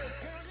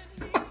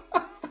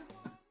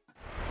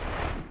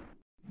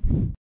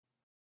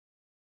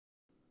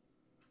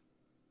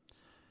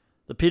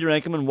 The Peter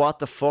Enkelman What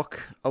the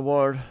Fuck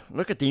Award.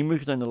 Look at Dean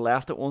moved down the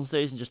left at one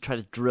stage and just tried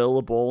to drill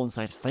the ball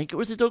inside. I think it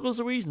was a Douglas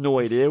Luiz, no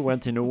idea,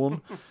 went to know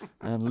him.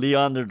 And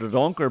Leander the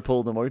Donker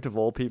pulled him out of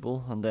all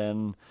people. And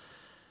then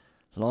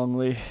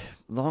Longley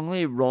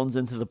runs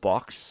into the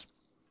box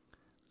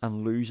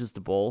and loses the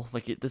ball.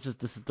 Like this is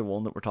the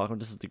one that we're talking about.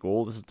 This is the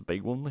goal. This is the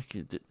big one. Like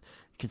it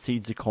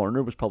concedes the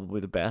corner was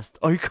probably the best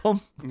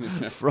outcome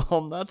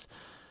from that.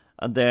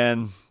 And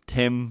then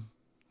Tim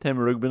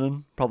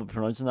Rugbinen, probably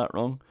pronouncing that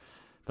wrong.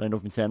 But I know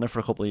I've been saying that for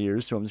a couple of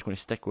years, so I'm just going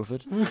to stick with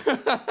it.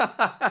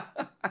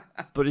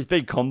 But his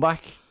big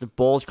comeback, the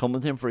ball's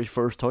coming to him for his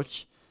first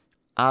touch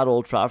at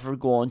Old Trafford.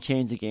 Go on,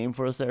 change the game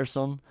for us there,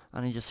 son.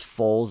 And he just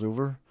falls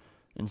over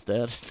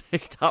instead.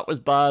 Like, that was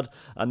bad.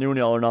 And the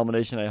only other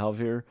nomination I have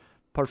here,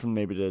 apart from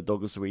maybe the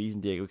Douglas Luiz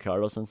and Diego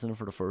Carlos incident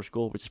for the first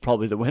goal, which is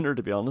probably the winner,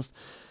 to be honest,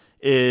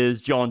 is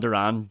John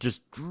Duran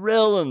just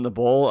drilling the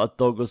ball at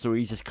Douglas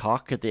Luiz's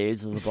cock at the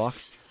edge of the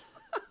box.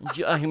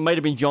 It might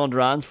have been John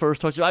Duran's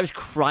first touch. I was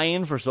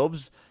crying for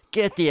subs.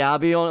 Get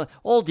Diaby on it.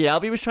 All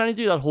Diaby was trying to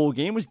do that whole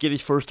game was get his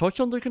first touch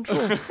under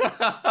control.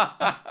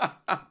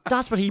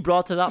 That's what he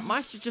brought to that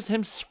match. It's just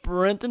him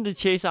sprinting to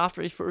chase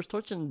after his first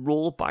touch and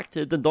roll it back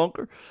to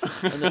Dundonker.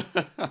 And then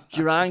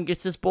Duran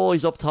gets this ball.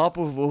 He's up top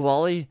with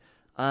volley.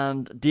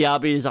 And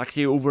Diaby is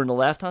actually over in the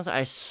left hand side.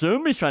 I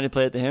assume he's trying to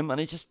play it to him. And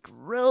he just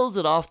drills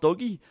it off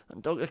Dougie.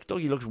 And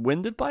Dougie looks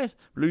winded by it.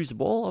 Lose the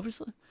ball,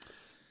 obviously.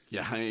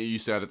 Yeah, you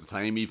said at the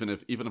time, even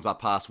if that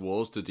pass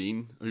was to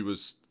Dean, who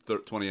was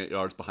 28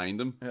 yards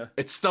behind him,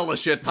 it's still a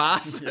shit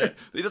pass. They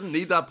didn't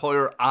need that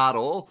power at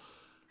all.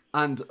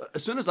 And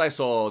as soon as I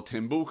saw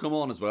Timbo come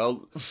on as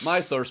well,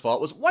 my first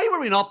thought was, why were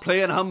we not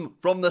playing him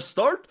from the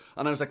start?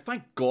 And I was like,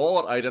 thank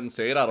God I didn't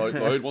say that out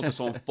loud once I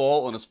saw him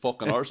fall on his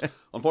fucking arse.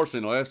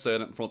 Unfortunately, now I've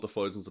said it in front of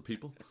thousands of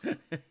people.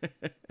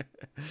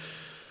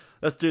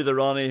 Let's do the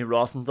Ronnie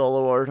Rosenthal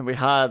Award. And we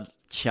had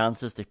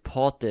chances to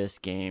put this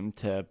game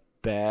to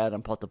bed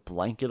and put the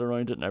blanket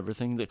around it and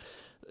everything.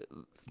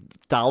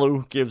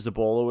 Dallo gives the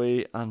ball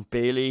away, and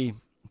Bailey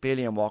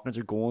and Watkins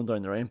are going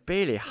down the right.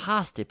 Bailey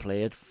has to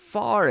play it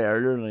far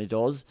earlier than he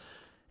does.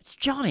 It's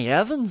Johnny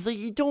Evans. Like,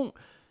 you don't.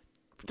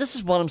 This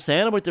is what I'm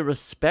saying about the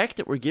respect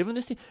that we're giving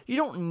this team. You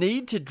don't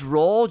need to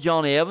draw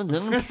Johnny Evans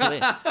in and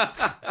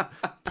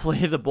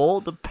play the ball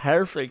at the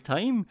perfect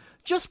time.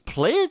 Just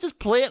play it. Just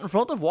play it in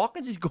front of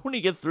Watkins. He's going to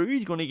get through.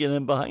 He's going to get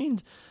in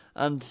behind,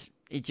 and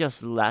he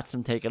just lets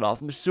him take it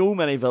off. There's so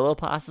many Villa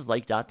passes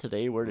like that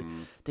today where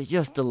they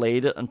just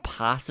delayed it and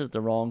passed it at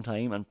the wrong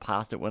time and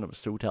passed it when it was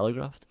so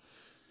telegraphed.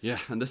 Yeah,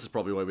 and this is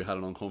probably why we had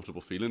an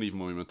uncomfortable feeling even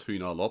when we went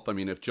 2-0 up. I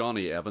mean, if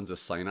Johnny Evans'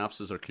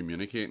 synapses are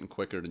communicating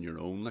quicker than your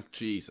own, like,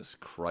 Jesus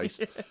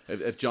Christ.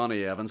 if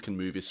Johnny Evans can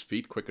move his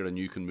feet quicker than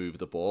you can move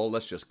the ball,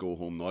 let's just go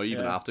home now.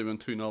 Even after we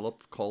went 2-0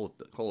 up, call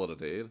it a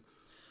day.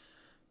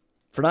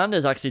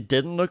 Fernandez actually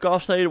didn't look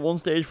offside at one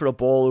stage for a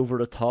ball over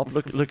the top.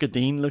 Look at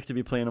Dean looked to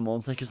be playing him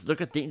onside. Because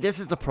look at Dean.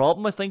 This is the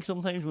problem, I think,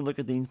 sometimes when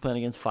Dean's playing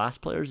against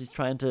fast players. He's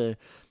trying to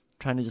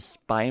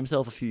just buy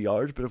himself a few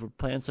yards. But if we're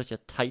playing such a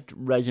tight,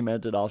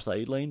 regimented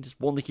offside line,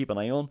 just one to keep an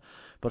eye on.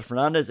 But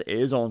Fernandez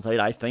is onside.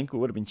 I think it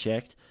would have been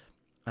checked.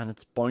 And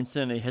it's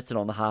bouncing. He hits it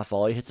on the half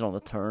volley. He hits it on the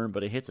turn.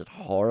 But he hits it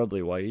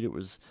horribly wide. It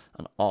was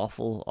an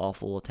awful,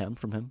 awful attempt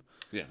from him.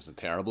 Yeah, it was a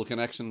terrible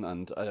connection,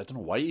 and I don't know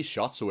why he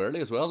shot so early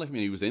as well. Like, I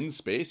mean, he was in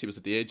space, he was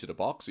at the edge of the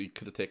box, so he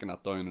could have taken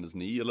that down on his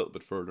knee a little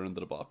bit further into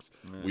the box.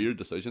 Weird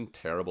decision,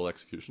 terrible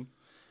execution.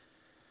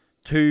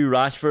 2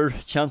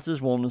 Rashford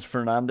chances. One was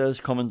Fernandez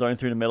coming down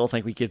through the middle. I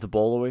think we gave the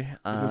ball away,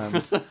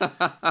 and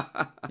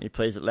he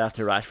plays it left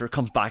to Rashford,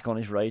 comes back on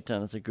his right,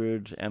 and it's a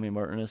good Emi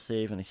Martinez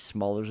save, and he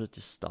smothers it,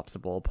 just stops the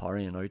ball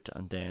parrying out,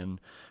 and then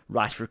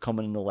Rashford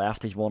coming in the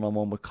left, he's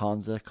 1-on-1 with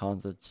Konza.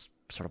 Konza just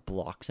sort of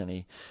blocks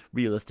any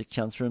realistic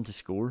chance for him to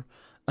score,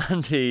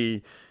 and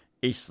he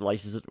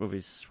slices it with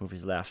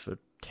his left foot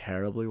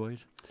terribly wide.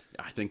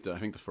 I think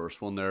the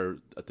first one there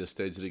at this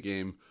stage of the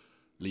game,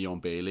 Leon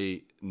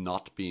Bailey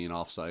not being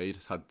offside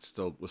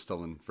was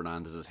still in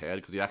Fernandez's head,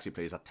 because he actually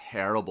plays a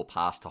terrible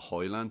pass to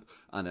Højlund,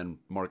 and then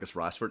Marcus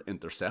Rashford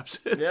intercepts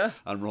it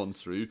and runs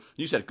through.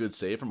 You said good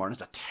save from Martin.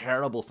 It's a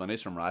terrible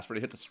finish from Rashford.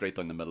 He hits it straight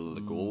down the middle of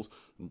the goals.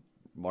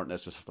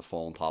 Martinez just has to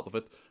fall on top of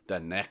it. The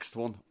next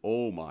one,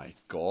 oh my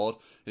god,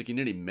 like he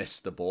nearly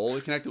missed the ball.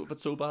 He connected with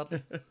it so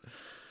badly.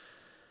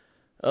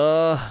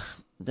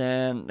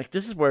 Then like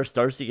this is where it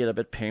starts to get a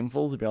bit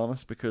painful, to be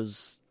honest,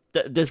 because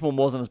this one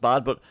wasn't as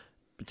bad, but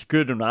it's a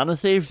good Onana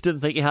save.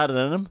 Didn't think he had it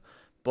in him,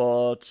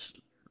 but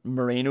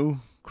Moreno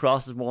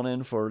crosses one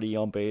in for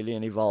Leon Bailey,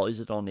 and he volleys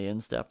it on the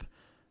instep,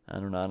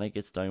 and Onana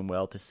gets down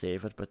well to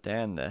save it. But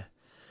then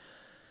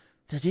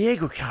the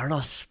Diego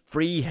Carlos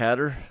free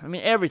header. I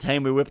mean, every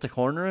time we whipped a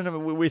corner, and I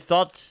mean, we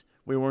thought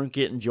we weren't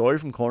getting joy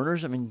from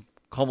corners. I mean,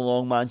 come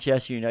along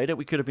Manchester United,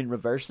 we could have been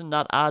reversing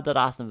that ad that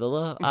Aston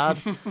Villa ad.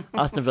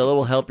 Aston Villa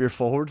will help your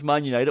forwards,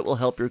 Man United will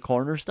help your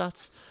corner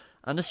stats.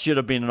 And this should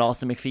have been an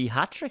Austin McPhee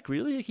hat-trick,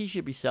 really. Like, he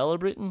should be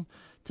celebrating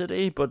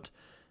today, but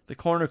the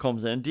corner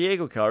comes in.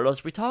 Diego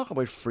Carlos, we talk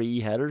about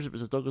free headers. It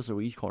was a Douglas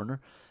Luiz corner.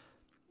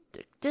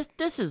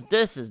 This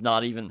is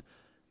not even...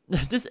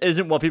 This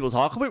isn't what people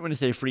talk about when they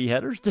say free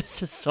headers.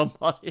 This is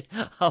somebody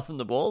having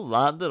the ball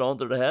landed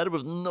onto the head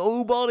with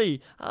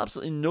nobody,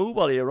 absolutely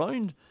nobody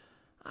around.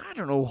 I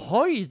don't know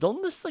how he's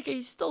done this. Like,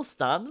 he's still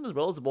standing as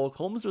well as the ball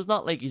comes. So it's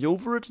not like he's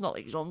over it. It's not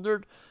like he's under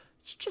it.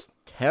 It's just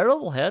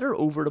terrible header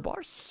over the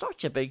bar.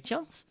 Such a big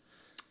chance.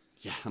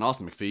 Yeah, and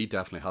Austin McPhee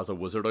definitely has a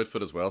wizard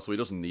outfit as well, so he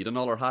doesn't need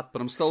another hat.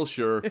 But I'm still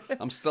sure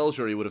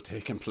he would have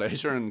taken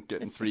pleasure in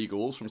getting 3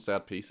 goals from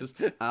set pieces.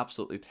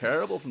 Absolutely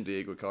terrible from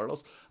Diego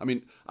Carlos. I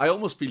mean, I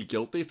almost feel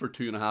guilty for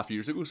 2.5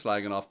 years ago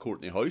slagging off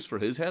Courtney House for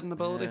his heading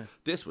ability. Yeah.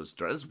 This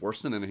is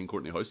worse than anything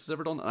Courtney House has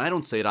ever done, and I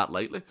don't say that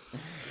lightly.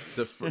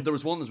 There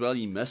was one as well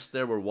he missed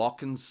there where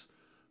Watkins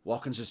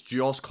is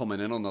just coming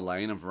in on the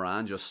line, and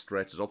Varane just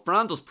stretches up.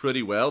 Varane does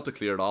pretty well to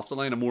clear it off the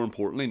line, and more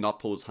importantly, not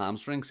pull his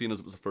hamstring, seeing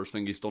as it was the first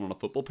thing he's done on a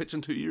football pitch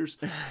in 2 years.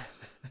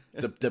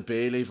 the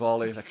Bailey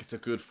volley, like, it's a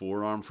good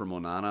forearm from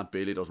Onana.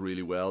 Bailey does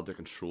really well to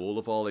control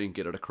the volley and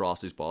get it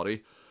across his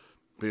body.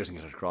 But he doesn't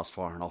get it across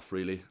far enough,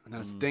 really. And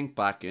then it's dinked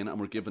back in, and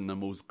we're given the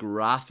most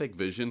graphic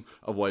vision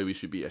of why we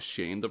should be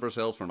ashamed of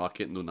ourselves for not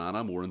getting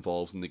Onana more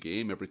involved in the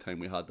game every time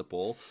we had the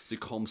ball. So he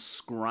comes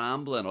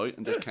scrambling out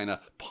and just kind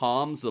of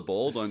palms the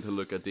ball down to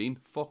Luka Dean.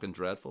 Fucking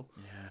dreadful.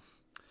 Yeah.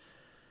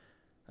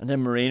 And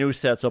then Moreno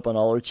sets up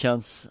another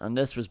chance, and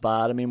this was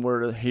bad. I mean,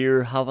 we're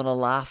here having a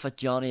laugh at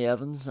Johnny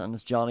Evans, and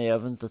it's Johnny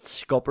Evans that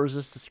scuppers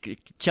us. The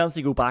chance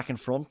to go back in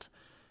front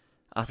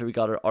after we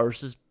got our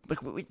arses. Like,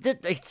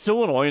 it's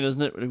so annoying,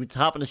 isn't it? It's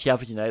happened to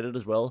Sheffield United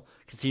as well.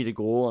 Concede a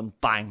goal and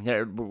bang,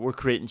 there we're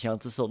creating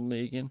chances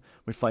suddenly again.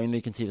 We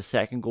finally concede a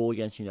second goal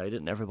against United,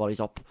 and everybody's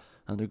up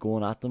and they're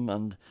going at them.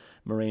 And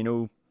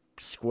Moreno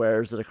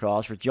squares it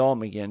across for John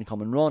McGinn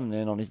coming running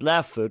in on his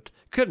left foot.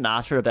 Couldn't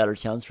ask for a better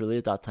chance really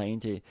at that time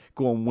to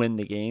go and win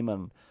the game,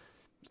 and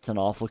it's an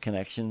awful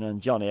connection.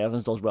 And Johnny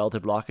Evans does well to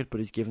block it, but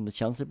he's given the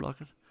chance to block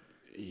it.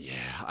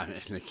 Yeah, I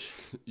mean, like,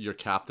 your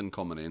captain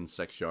coming in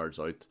 6 yards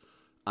out,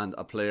 and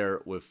a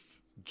player with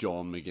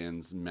John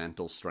McGinn's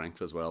mental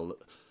strength as well.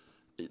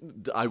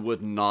 I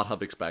would not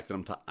have expected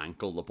him to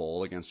ankle the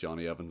ball against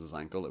Johnny Evans'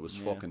 ankle. It was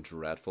fucking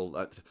dreadful.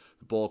 The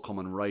ball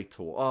coming right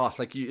to...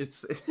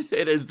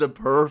 it is the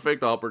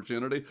perfect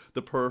opportunity.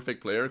 The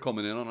perfect player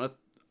coming in on it.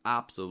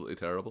 Absolutely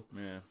terrible.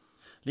 Yeah.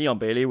 Leon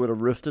Bailey would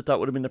have roofed it. That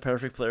would have been the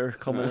perfect player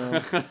coming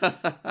in.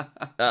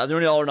 The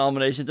only other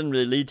nomination didn't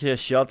really lead to a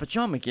shot, but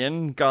John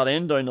McGinn got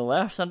in down the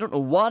left. I don't know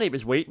what he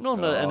was waiting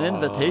on, an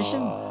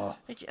invitation.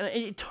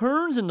 He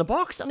turns in the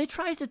box and he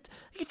tries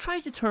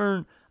to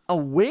turn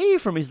away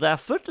from his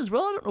left foot as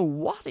well. I don't know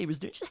what he was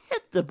doing. Just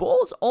hit the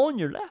balls on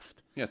your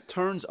left. Yeah,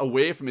 turns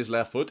away from his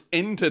left foot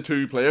into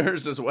 2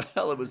 players as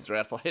well. It was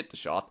dreadful. Hit the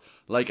shot.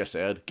 Like I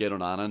said, get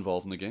Onana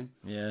involved in the game.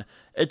 Yeah,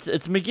 it's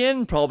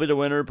McGinn probably the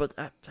winner, but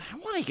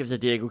what he gives to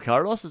Diego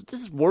Carlos,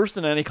 this is worse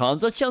than any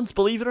Konza chance,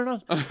 believe it or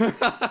not.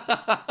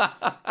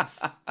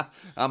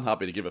 I'm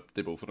happy to give it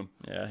to both of them.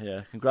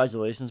 Yeah.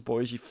 Congratulations,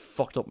 boys. You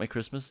fucked up my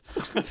Christmas.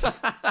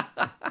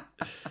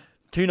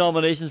 2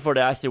 nominations for the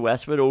Ashley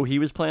Westwood he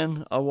was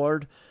playing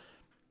award.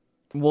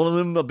 One of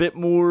them a bit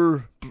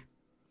more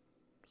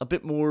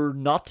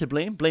not to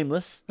blame,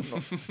 blameless.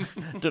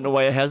 Don't know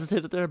why I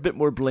hesitated there. A bit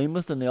more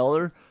blameless than the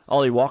other.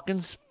 Ollie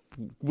Watkins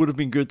would have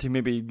been good to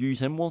maybe use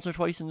him once or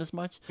twice in this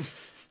match.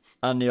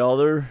 And the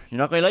other, you're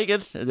not going to like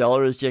it, the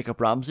other is Jacob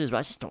Ramsey.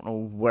 I just don't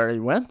know where he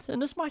went in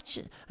this match.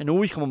 I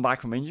know he's coming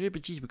back from injury,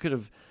 but geez, we could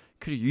have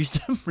used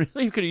him, really.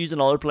 We could have used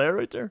another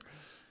player out there.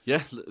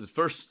 Yeah, the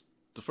first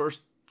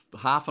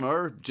half an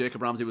hour,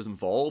 Jacob Ramsey was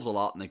involved a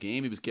lot in the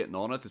game. He was getting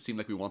on it. It seemed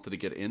like we wanted to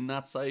get in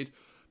that side.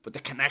 But the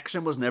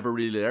connection was never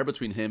really there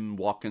between him,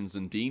 Watkins,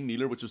 and Dean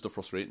Nealer, which was the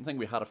frustrating thing.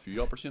 We had a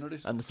few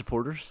opportunities. And the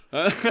supporters.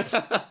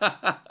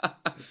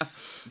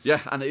 Yeah,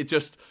 and it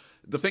just...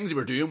 The things he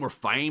were doing were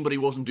fine, but he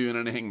wasn't doing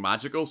anything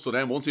magical. So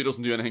then once he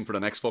doesn't do anything for the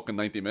next fucking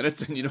 90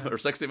 minutes, and or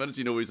 60 minutes,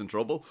 he's in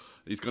trouble.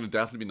 He's going to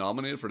definitely be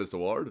nominated for this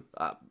award.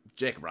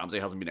 Jacob Ramsey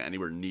hasn't been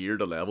anywhere near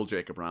the level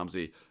Jacob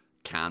Ramsey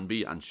can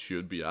be and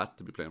should be at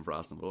to be playing for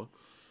Aston Villa.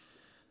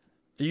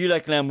 Do you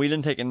like Glenn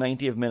Whelan taking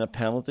 90th minute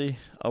penalty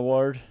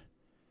award?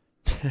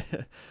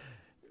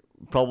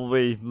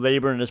 Probably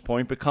labouring this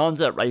point, but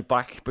Con's at right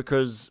back,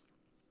 because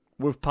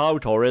with Pau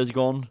Torres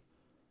gone,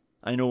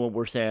 I know what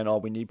we're saying,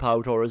 we need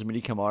Pau Torres, we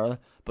need Kamara,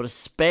 but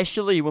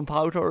especially when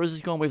Pau Torres is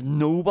gone, we have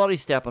nobody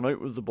stepping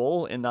out with the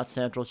ball in that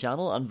central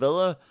channel, and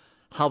Villa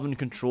having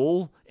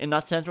control in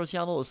that central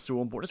channel is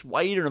so important. It's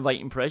why you're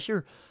inviting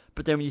pressure,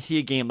 but then when you see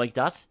a game like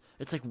that,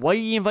 it's like, why are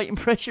you inviting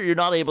pressure? You're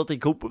not able to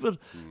cope with it.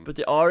 But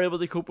they are able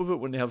to cope with it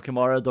when they have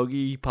Kamara,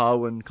 Dougie,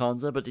 Pau and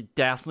Konza, but they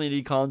definitely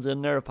need Konza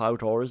in there if Pau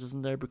Torres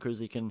isn't there, because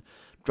he can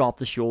drop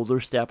the shoulder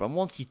step, and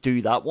once you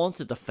do that, once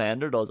the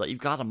defender does that, you've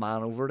got a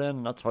man over then,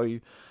 and that's how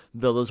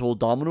Villa's whole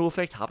domino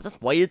effect happens.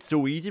 That's why it's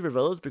so easy for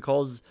Villa's,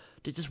 because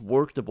they just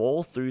work the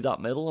ball through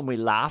that middle, and we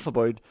laugh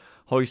about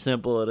how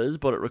simple it is,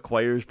 but it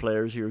requires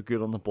players who are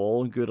good on the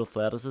ball and good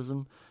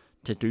athleticism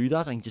to do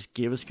that and just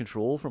give us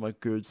control from a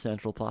good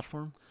central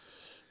platform.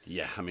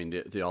 Yeah, I mean,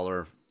 the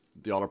other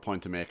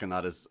point to make on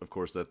that is, of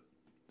course, that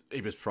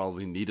he was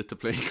probably needed to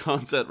play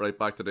Konza right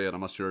back today, and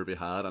I'm not sure if he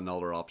had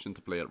another option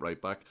to play at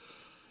right back.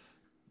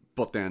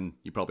 But then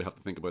you probably have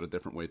to think about a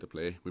different way to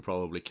play. We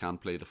probably can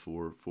play the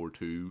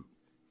 4-4-2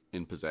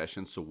 in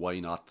possession, so why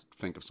not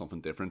think of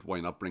something different? Why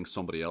not bring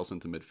somebody else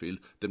into midfield?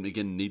 Didn't we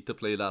again need to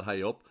play that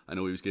high up? I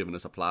know he was giving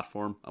us a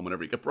platform, and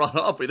whenever he got brought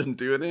up, we didn't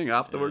do anything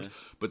afterwards. Yeah.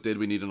 But did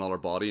we need another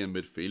body in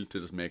midfield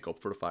to just make up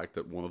for the fact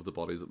that one of the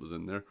bodies that was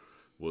in there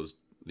was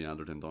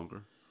Leander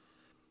Dendoncker?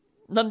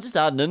 I'm just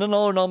adding in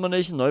another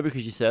nomination now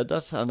because you said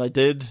that, and I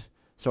did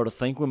sort of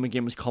think when the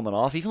game was coming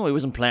off, even though he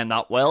wasn't playing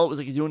that well, it was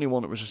like he's the only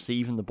one that was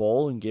receiving the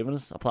ball and giving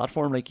us a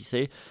platform, like you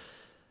say.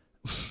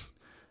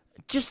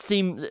 It just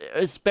seemed,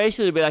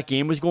 especially the way that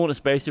game was going,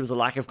 especially with the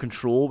lack of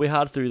control we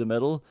had through the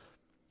middle,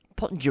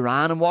 putting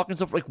Duran and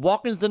Watkins up, like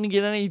Watkins didn't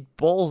get any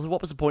balls.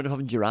 What was the point of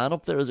having Duran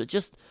up there? It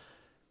just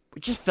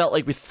felt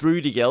like we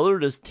threw together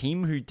this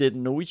team who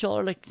didn't know each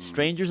other, like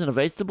strangers in a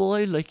vegetable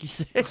aisle, like you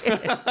say.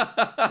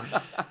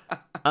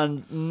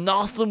 And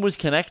nothing was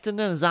connecting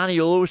then.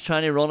 Zaniolo was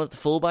trying to run at the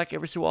fullback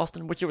every so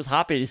often, which I was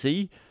happy to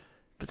see.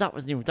 But that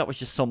was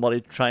just somebody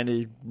trying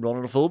to run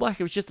at a fullback.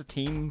 It was just a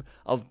team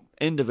of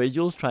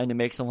individuals trying to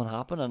make something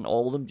happen, and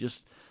all of them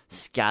just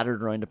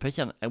scattered around the pitch.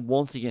 And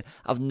once again,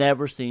 I've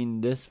never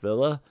seen this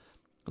Villa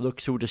look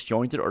so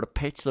disjointed, or the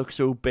pitch look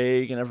so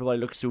big, and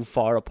everybody looks so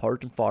far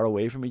apart and far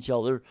away from each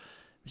other.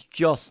 It's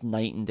just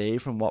night and day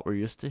from what we're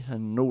used to.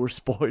 And no, we're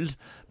spoiled,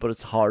 but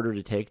it's harder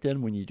to take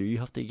then when you do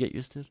have to get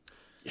used to it.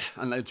 Yeah,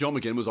 and John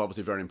McGinn was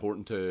obviously very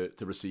important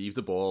to receive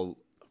the ball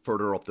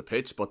further up the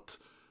pitch, but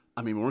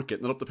I mean, we weren't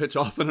getting it up the pitch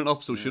often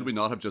enough, so should we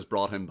not have just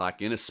brought him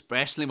back in,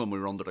 especially when we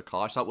were under the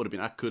cosh? That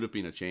could have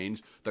been a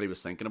change that he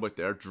was thinking about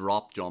there.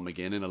 Drop John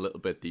McGinn in a little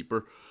bit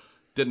deeper.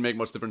 Didn't make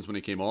much difference when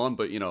he came on,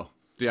 but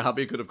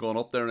Diaby could have gone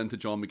up there into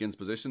John McGinn's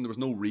position. There was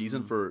no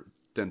reason for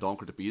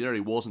Dendoncker to be there. He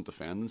wasn't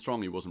defending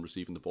strong, he wasn't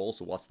receiving the ball,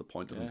 so what's the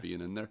point of him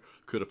being in there?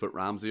 Could have put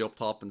Ramsey up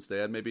top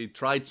instead, maybe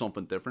tried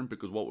something different,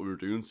 because what we were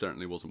doing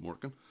certainly wasn't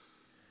working.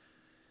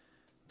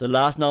 The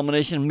last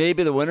nomination,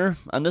 maybe the winner,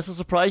 and this will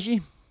surprise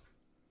you,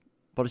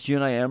 but it's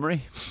Unai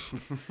Emery.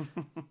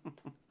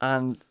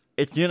 And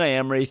it's Unai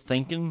Emery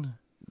thinking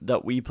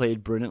that we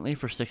played brilliantly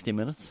for 60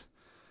 minutes.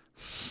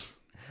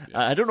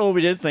 Yeah. I don't know if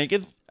he did think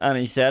it, and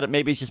he said it.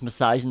 Maybe he's just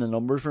massaging the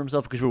numbers for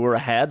himself because we were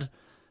ahead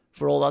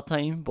for all that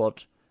time,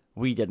 but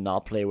we did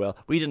not play well.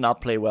 We did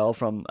not play well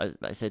from,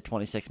 I said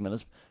 26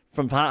 minutes.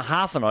 From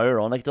half an hour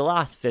on, like the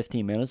last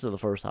 15 minutes of the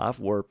first half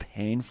were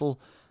painful,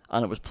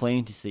 and it was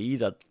plain to see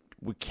that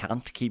we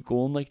can't keep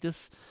going like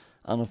this,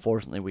 and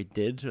unfortunately we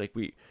did. Like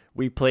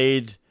we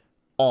played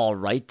all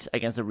right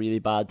against a really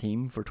bad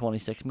team for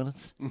 26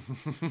 minutes.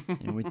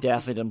 And we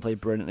definitely didn't play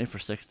brilliantly for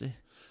 60.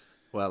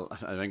 Well,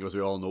 I think as we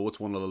all know, it's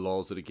one of the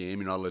laws of the game.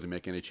 You're not allowed to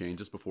make any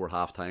changes before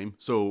half-time.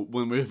 So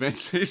when we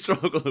eventually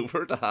struggle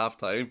over to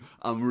half-time,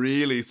 I'm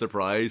really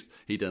surprised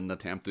he didn't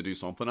attempt to do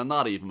something. And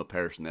not even the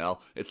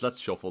personnel. It's let's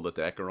shuffle the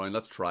deck around.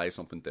 Let's try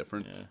something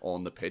different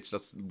on the pitch.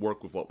 Let's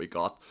work with what we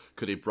got.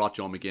 Could he brought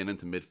John McGinn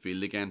into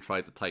midfield again,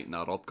 tried to tighten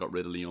that up, got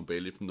rid of Leon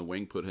Bailey from the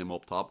wing, put him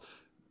up top?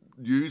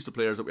 use the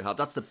players that we have.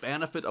 That's the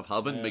benefit of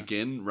having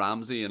McGinn,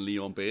 Ramsey and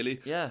Leon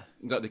Bailey. Yeah.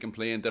 That they can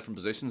play in different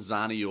positions.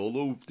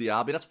 Zaniolo,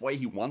 Diaby. That's why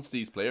he wants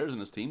these players in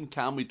his team.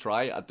 Can we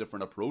try a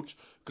different approach?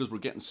 Because we're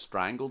getting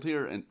strangled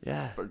here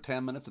for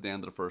 10 minutes at the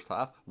end of the first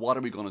half. What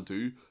are we going to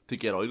do to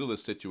get out of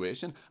this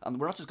situation? And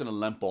we're not just going to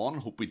limp on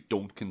and hope we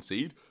don't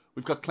concede.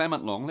 We've got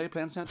Clement Longley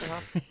playing centre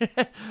half.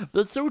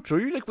 That's so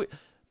true.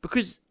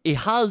 Because he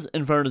has,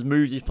 in fairness,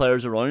 moved these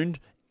players around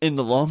in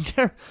the long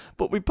term,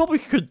 but we probably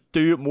could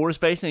do it more,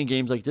 especially in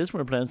games like this when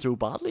we're playing so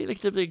badly.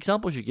 Like, the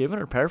examples you're giving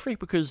are perfect,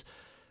 because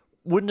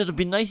wouldn't it have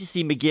been nice to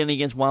see McGinn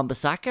against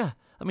Wan-Bissaka?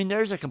 I mean,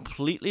 there's a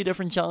completely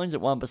different challenge that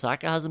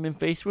Wan-Bissaka hasn't been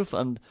faced with,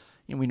 and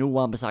we know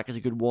Wan-Bissaka's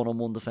a good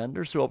one-on-one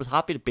defender, so I was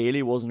happy that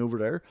Bailey wasn't over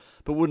there.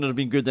 But wouldn't it have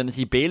been good then to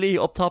see Bailey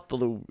up top,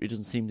 although he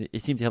seems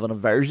to have an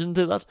aversion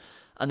to that,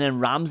 and then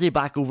Ramsey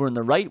back over on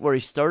the right where he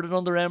started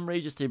under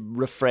Emery, just to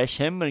refresh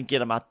him and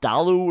get him at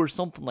Dallo or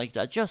something like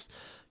that. Just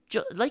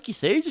like you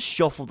say, just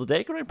shuffle the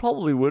deck around.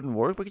 Probably wouldn't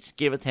work, but just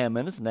give it 10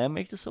 minutes and then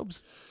make the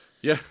subs.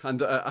 Yeah,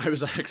 and I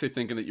was actually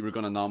thinking that you were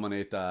going to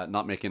nominate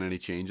not making any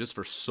changes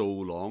for so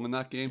long in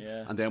that game.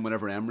 Yeah. And then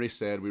whenever Emery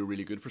said we were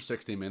really good for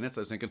 60 minutes,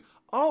 I was thinking,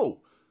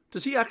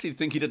 does he actually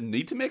think he didn't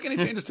need to make any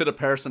changes to the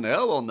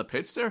personnel on the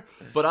pitch there?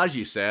 But as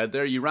you said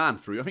there, you ran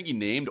through. I think he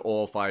named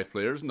all 5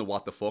 players in the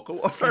what the fuck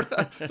award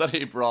that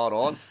he brought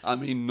on. I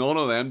mean, none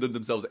of them did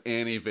themselves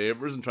any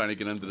favours in trying to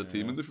get into the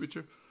team in the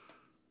future.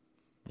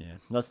 Yeah,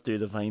 let's do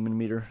the Weimann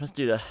meter. Let's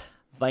do the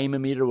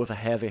Weimann meter with a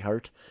heavy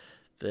heart.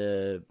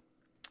 I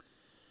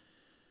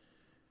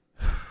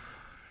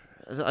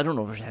don't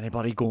know if there's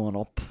anybody going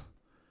up.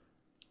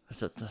 I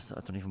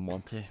don't even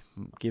want to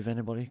give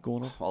anybody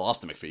going up. Well,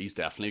 Austin McPhee's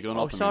definitely going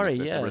up.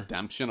 The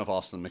redemption of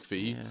Austin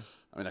McPhee. Yeah.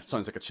 I mean, that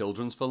sounds like a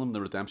children's film, The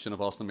Redemption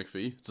of Austin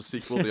McPhee. It's a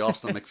sequel to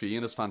Austin McPhee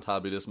and his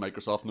fantabulous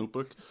Microsoft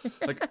notebook.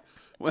 Like,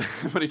 when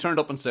he turned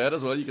up and said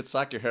as well, you could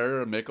sack your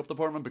hair and makeup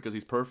department because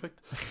he's perfect.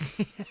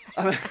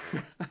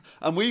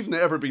 And we've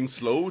never been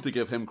slow to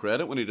give him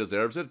credit when he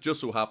deserves it. Just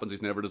so happens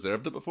he's never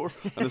deserved it before.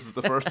 And this is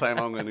the first time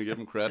I'm going to give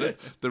him credit.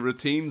 The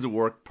routines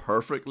work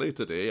perfectly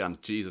today, and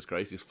Jesus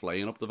Christ, he's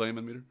flying up the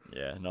Weimann meter.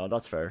 Yeah, no,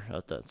 that's fair.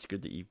 That's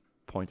good that you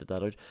pointed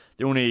that out.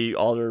 The only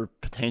other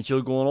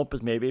potential going up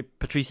is maybe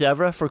Patrice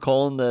Evra for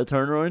calling the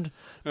turnaround,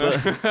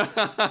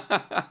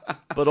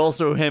 but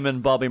also him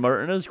and Bobby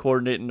Martinez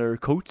coordinating their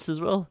coats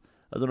as well.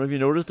 I don't know if you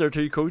noticed their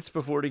 2 coats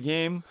before the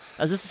game.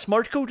 Is this a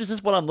smart coat? Is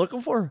this what I'm looking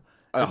for?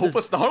 I hope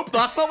it's the hope.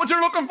 That's not what you're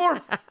looking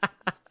for.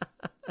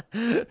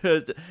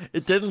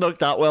 It didn't look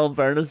that well, in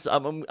fairness.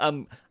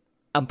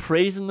 I'm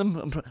praising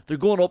them. They're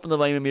going up in the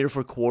Weimann meter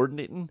for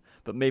coordinating,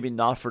 but maybe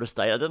not for the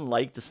style. I didn't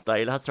like the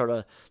style. It had sort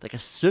of like a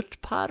suit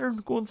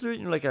pattern going through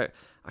it, like a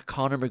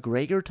Conor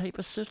McGregor type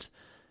of suit.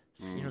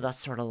 That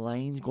sort of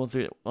lines going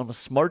through it. On a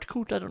smart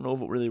coat, I don't know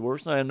if it really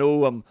works. Now, I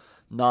know I'm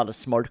not a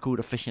smart coat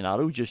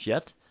aficionado just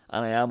yet,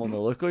 and I am on the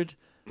lookout.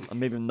 I'm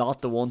maybe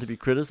not the one to be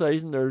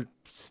criticising their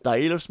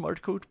style of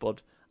smart coat,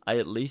 but I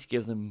at least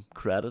give them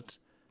credit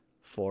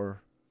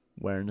for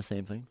wearing the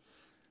same thing.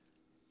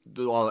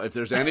 Well, if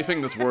there's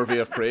anything that's worthy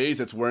of praise,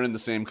 it's wearing the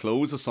same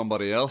clothes as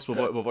somebody else,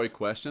 without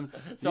question.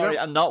 Sorry,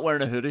 I'm not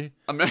wearing a hoodie.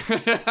 Do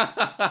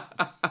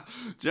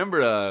you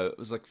remember, it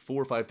was like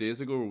 4 or 5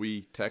 days ago where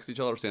we texted each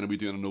other saying, are we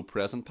doing a no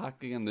present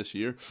pack again this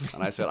year?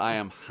 And I said, I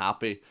am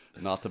happy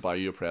not to buy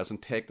you a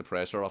present. Take the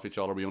pressure off each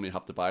other. We only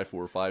have to buy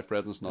 4 or 5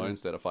 presents now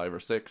instead of 5 or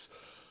 6.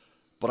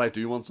 But I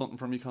do want something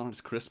from you, Connor.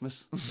 It's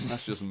Christmas.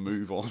 Let's just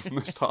move on from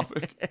this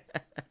topic.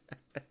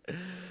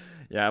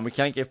 Yeah, and we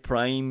can't give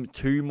Prime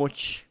too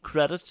much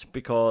credit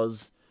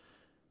because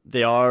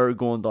they are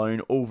going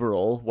down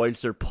overall,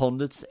 whilst their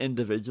pundits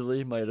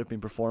individually might have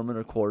been performing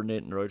or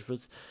coordinating their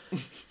outfits.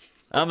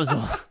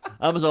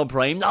 Amazon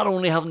Prime not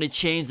only having to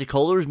change the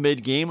colours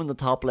mid-game on the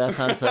top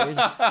left-hand side.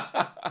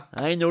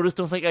 I noticed,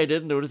 don't think I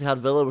did notice, they had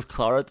Villa with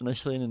claret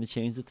initially and then they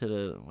changed it to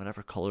the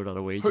whatever colour that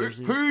away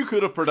jersey. Who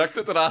could have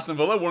predicted that Aston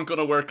Villa weren't going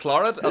to wear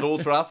claret at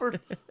Old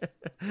Trafford?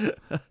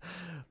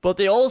 But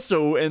they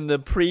also, in the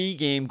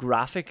pre-game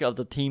graphic of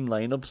the team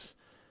lineups,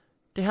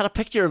 they had a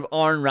picture of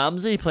Aaron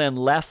Ramsey playing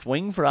left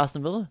wing for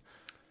Aston Villa.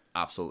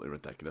 Absolutely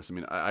ridiculous. I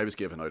mean, I was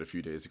giving out a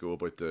few days ago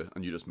about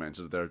and you just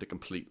mentioned it there, the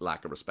complete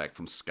lack of respect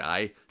from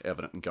Sky,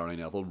 evident in Gary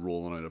Neville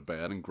rolling out of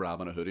bed and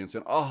grabbing a hoodie and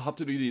saying, I have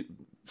to do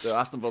the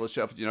Aston Villa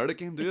Sheffield United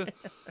game, do you?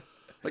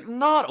 Like,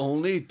 not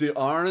only do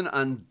Aaron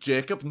and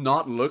Jacob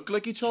not look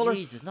like each other,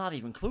 Jeez, it's not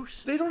even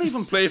close. They don't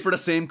even play for the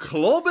same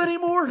club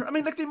anymore. I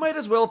mean, like, they might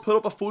as well put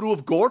up a photo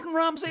of Gordon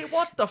Ramsay.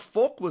 What the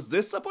fuck was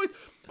this about?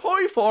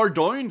 How far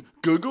down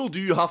Google do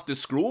you have to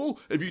scroll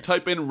if you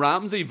type in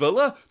Ramsey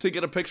Villa to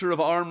get a picture of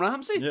Aaron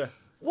Ramsey? Yeah.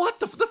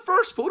 What the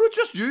first photo?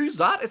 Just use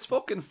that. It's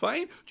fucking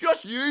fine.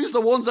 Just use the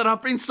ones that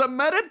have been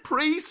submitted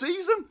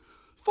pre-season.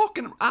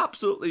 Fucking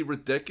absolutely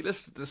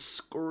ridiculous,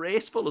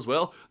 disgraceful as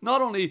well.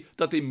 Not only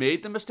that they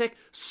made the mistake,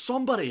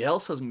 somebody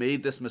else has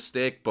made this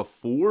mistake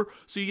before.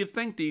 So you'd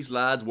think these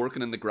lads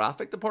working in the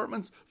graphic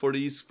departments for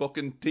these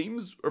fucking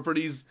teams or for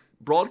these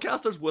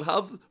broadcasters would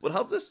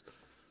have this.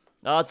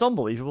 It's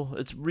unbelievable.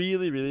 It's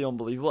really, really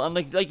unbelievable. And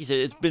like you said,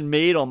 it's been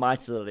made on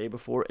Match of the Day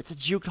before. It's a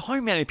joke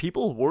how many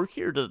people work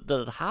here that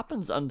it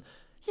happens. And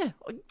yeah,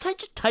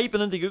 just type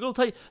it into Google.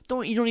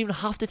 You don't even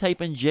have to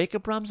type in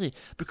Jacob Ramsey,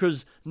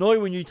 because now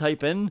when you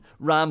type in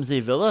Ramsey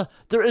Villa,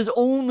 there is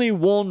only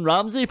one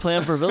Ramsey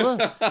playing for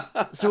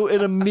Villa. So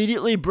it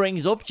immediately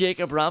brings up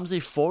Jacob Ramsey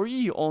for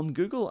you on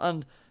Google.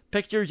 And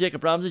picture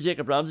Jacob Ramsey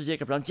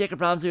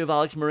with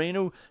Alex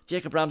Moreno,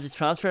 Jacob Ramsey's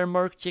transfer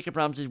mark, Jacob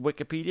Ramsey's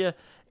Wikipedia.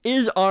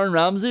 Is Aaron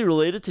Ramsey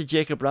related to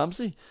Jacob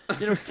Ramsey?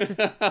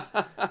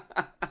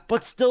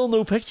 But still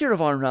no picture of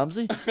Aaron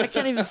Ramsey. I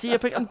can't even see a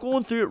picture. I'm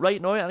going through it right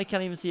now and I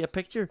can't even see a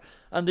picture.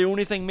 And the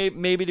only thing,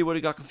 maybe they would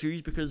have got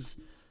confused because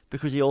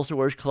he also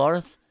wears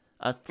claret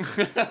at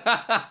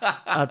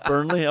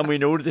Burnley, and we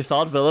know that they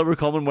thought Villa were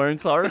coming wearing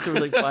claret, so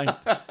we're like, fine.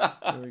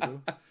 There we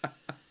go.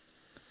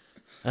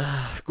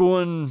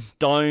 Going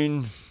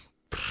down.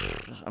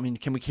 I mean,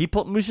 can we keep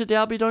putting Moussa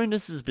Diaby down?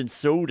 This has been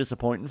so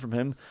disappointing from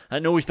him. I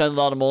know we spent a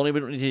lot of money. We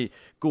don't need to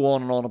go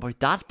on and on about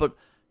that, but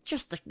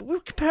just we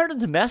compared him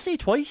to Messi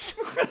twice.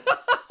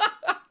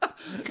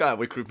 God,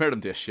 we compared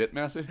him to a shit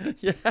Messi.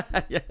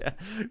 yeah.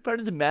 Compared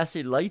him to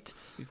Messi light.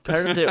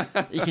 Compared him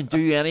to he can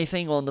do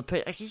anything on the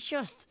pitch. Like, he's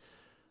just,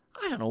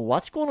 I don't know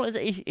what's going on.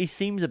 He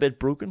seems a bit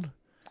broken.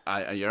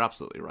 You're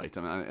absolutely right.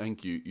 I mean, I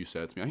think you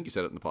said to me, I think you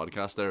said it in the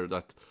podcast there,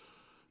 that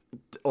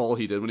all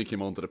he did when he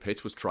came onto the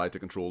pitch was try to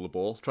control the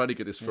ball, try to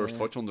get his first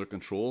touch under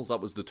control. That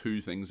was the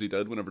two things he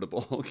did whenever the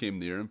ball came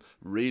near him.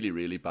 Really,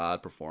 really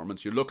bad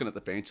performance. You're looking at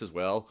the bench as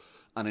well,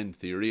 and in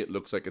theory it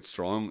looks like it's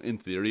strong. In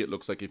theory it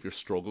looks like if you're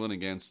struggling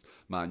against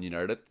Man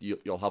United,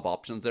 you'll have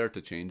options there to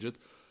change it.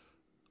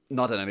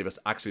 Not that any of us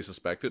actually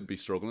suspected to be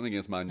struggling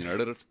against Man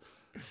United.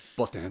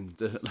 But then,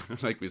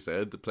 like we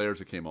said, the players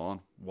who came on,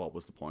 what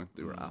was the point?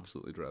 They were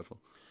absolutely dreadful.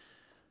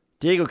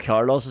 Diego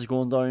Carlos is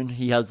going down.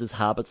 He has this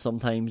habit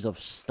sometimes of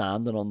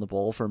standing on the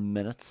ball for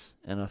minutes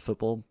in a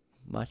football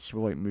match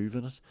without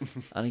moving it.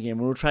 And again,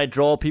 we'll try to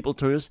draw people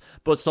to us,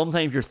 but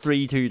sometimes you're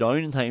 3-2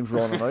 down and time's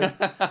running out.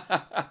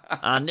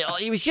 And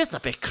he was just a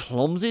bit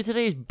clumsy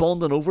today. He's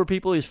bonding over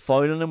people. He's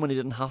fouling them when he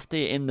didn't have to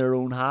in their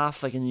own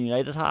half, like in the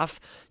United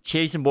half.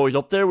 Chasing boys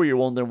up there where you're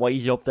wondering why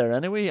is he up there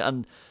anyway.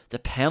 And the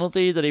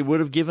penalty that he would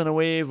have given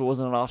away if it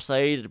wasn't an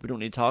offside, we don't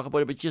need to talk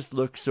about it, but it just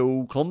looked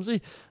so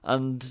clumsy.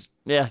 And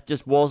yeah,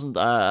 just wasn't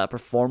a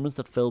performance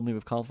that filled me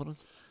with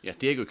confidence. Yeah,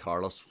 Diego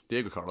Carlos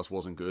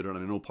wasn't good, and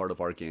I know part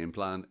of our game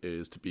plan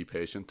is to be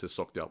patient, to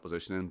suck the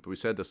opposition in. But we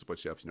said this about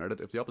Sheffield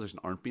United: if the opposition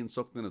aren't being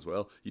sucked in as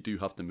well, you do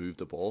have to move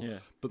the ball. Yeah.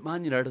 But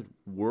Man United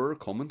were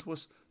coming to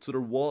us, so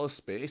there was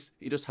space.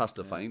 He just has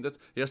to find it.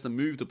 He has to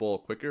move the ball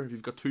quicker. If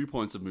you've got 2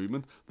 points of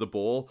movement, the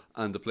ball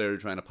and the player you're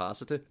trying to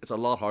pass it to, it's a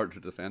lot harder to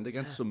defend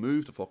against. So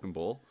move the fucking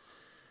ball.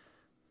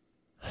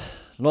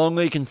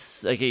 Longley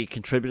he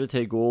contributed to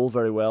a goal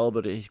very well,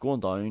 but he's going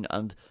down.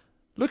 And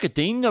look at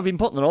Dean. I've been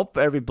putting it up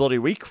every bloody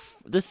week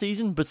this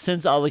season, but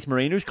since Alex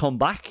Moreno's come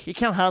back, he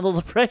can't handle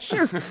the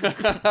pressure.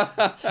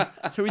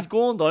 So he's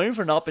going down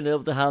for not being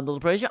able to handle the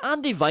pressure.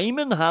 Andy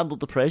Vyman handled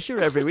the pressure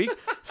every week.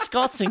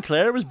 Scott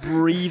Sinclair was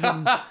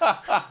breathing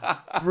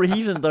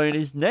down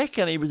his neck,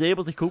 and he was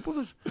able to cope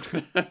with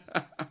it.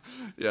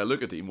 Yeah,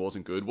 look at Dean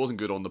wasn't good. Wasn't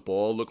good on the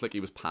ball. Looked like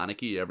he was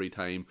panicky every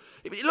time.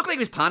 He looked like he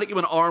was panicky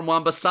when Aaron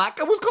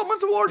Wan-Bissaka was coming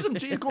towards him.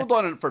 Jeez, going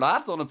down for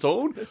that on its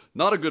oon.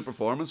 Not a good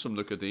performance from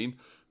Luka Dean.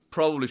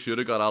 Probably should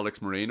have got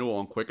Alex Moreno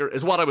on quicker,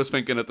 is what I was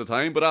thinking at the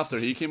time, but after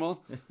he came on.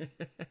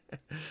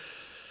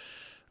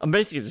 I'm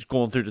basically just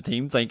going through the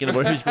team thinking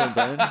about who's going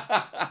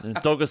down.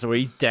 Douglas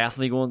Luiz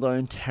definitely going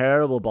down.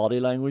 Terrible body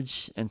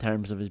language in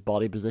terms of his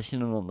body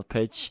positioning on the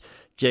pitch.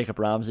 Jacob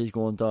Ramsey's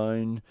going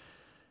down.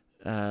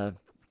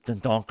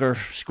 Donker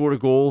scored a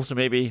goal, so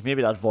maybe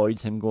that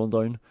voids him going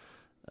down.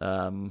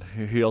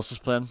 Who else is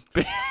playing?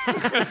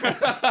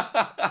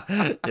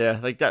 Yeah,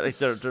 like that. Like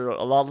there,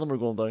 a lot of them are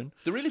going down.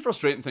 The really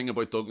frustrating thing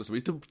about Douglas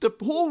Luiz, the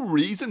whole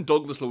reason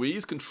Douglas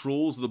Luiz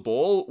controls the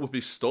ball with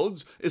his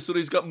studs is so that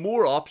he's got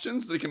more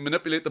options. So he can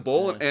manipulate the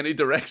ball in any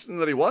direction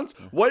that he wants.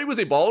 Why was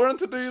he bothering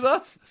to do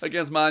that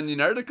against Man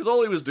United? Because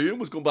all he was doing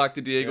was going back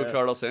to Diego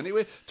Carlos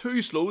anyway.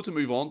 Too slow to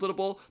move on to the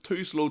ball,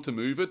 too slow to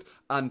move it,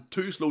 and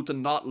too slow to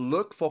not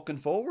look fucking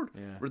forward.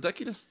 Yeah.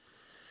 Ridiculous.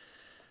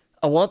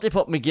 I want to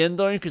put McGinn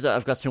down because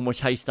I've got so much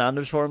high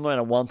standards for him now, and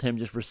I want him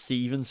just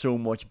receiving so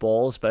much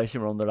ball,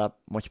 especially when under that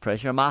much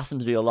pressure. I'm asking him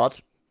to do a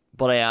lot,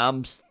 but I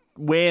am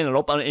weighing it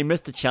up, and he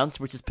missed a chance,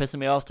 which is pissing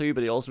me off too,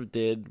 but he also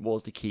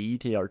was the key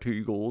to our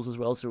 2 goals as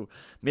well, so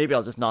maybe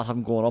I'll just not have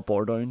him going up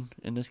or down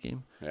in this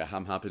game. Yeah,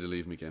 I'm happy to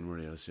leave McGinn where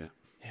he is, yeah.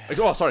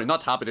 Oh, sorry,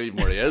 not happy to leave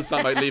him where he is.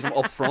 I might leave him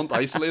up front,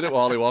 isolated with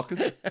Ollie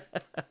Watkins.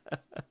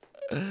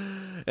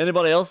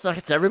 Anybody else?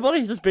 It's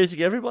everybody. That's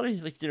basically everybody.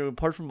 Like,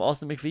 apart from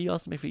Austin McPhee.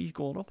 Austin McPhee's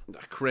going up.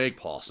 Craig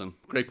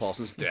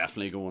Pawson's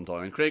definitely going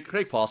down.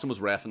 Craig Pawson was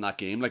reffing that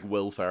game like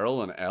Will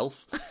Ferrell and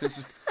Elf.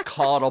 He's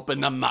caught up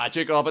in the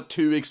magic of it.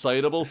 Too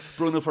excitable.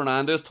 Bruno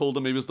Fernandes told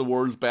him he was the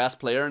world's best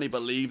player, and he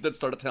believed it.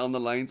 Started telling the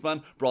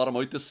linesman. Brought him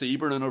out to see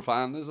Bruno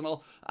Fernandes and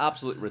all.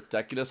 Absolutely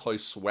ridiculous how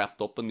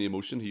swept up in the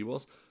emotion he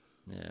was.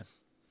 Yeah.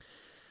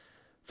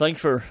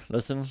 Thanks for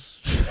listening.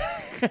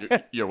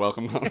 You're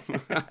welcome, man.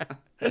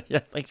 Yeah,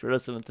 thanks for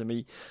listening to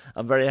me.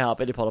 I'm very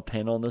happy to put a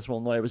pin on this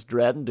one now. I was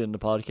dreading doing the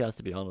podcast,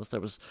 to be honest. I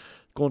was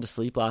going to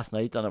sleep last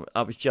night and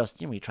I was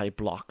just, you try to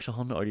block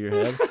something out of your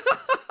head.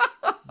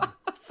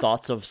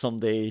 Thoughts of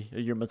someday,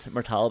 your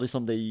mortality,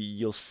 someday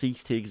you'll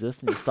cease to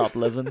exist and you'll stop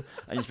living. And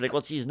you'll just be like,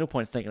 well, geez, no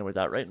point thinking about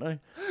that right now.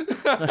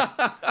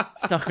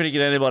 It's not going to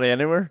get anybody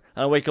anywhere.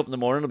 And I wake up in the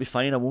morning, I'll be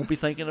fine. I won't be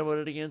thinking about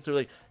it again. So,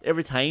 like,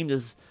 every time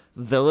this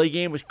Villa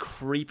game was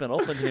creeping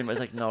up into me, I was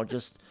like, no,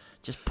 just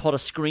put a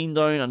screen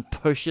down and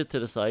push it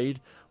to the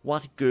side.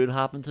 What good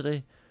happened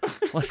today?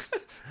 What?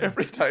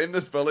 Every time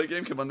this Villa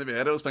game came into my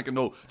head, I was thinking,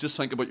 no, just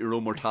think about your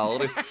own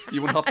mortality.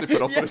 You won't have to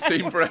put up with this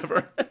team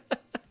forever.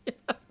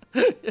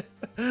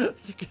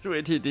 It's a good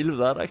way to deal with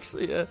that,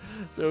 actually. Yeah.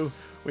 So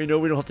we know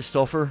we don't have to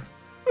suffer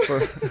for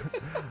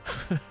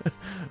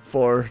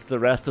for the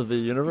rest of the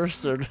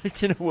universe. Or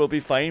we'll be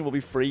fine. We'll be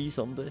free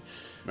someday.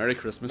 Merry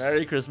Christmas.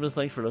 Merry Christmas.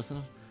 Thanks for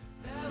listening.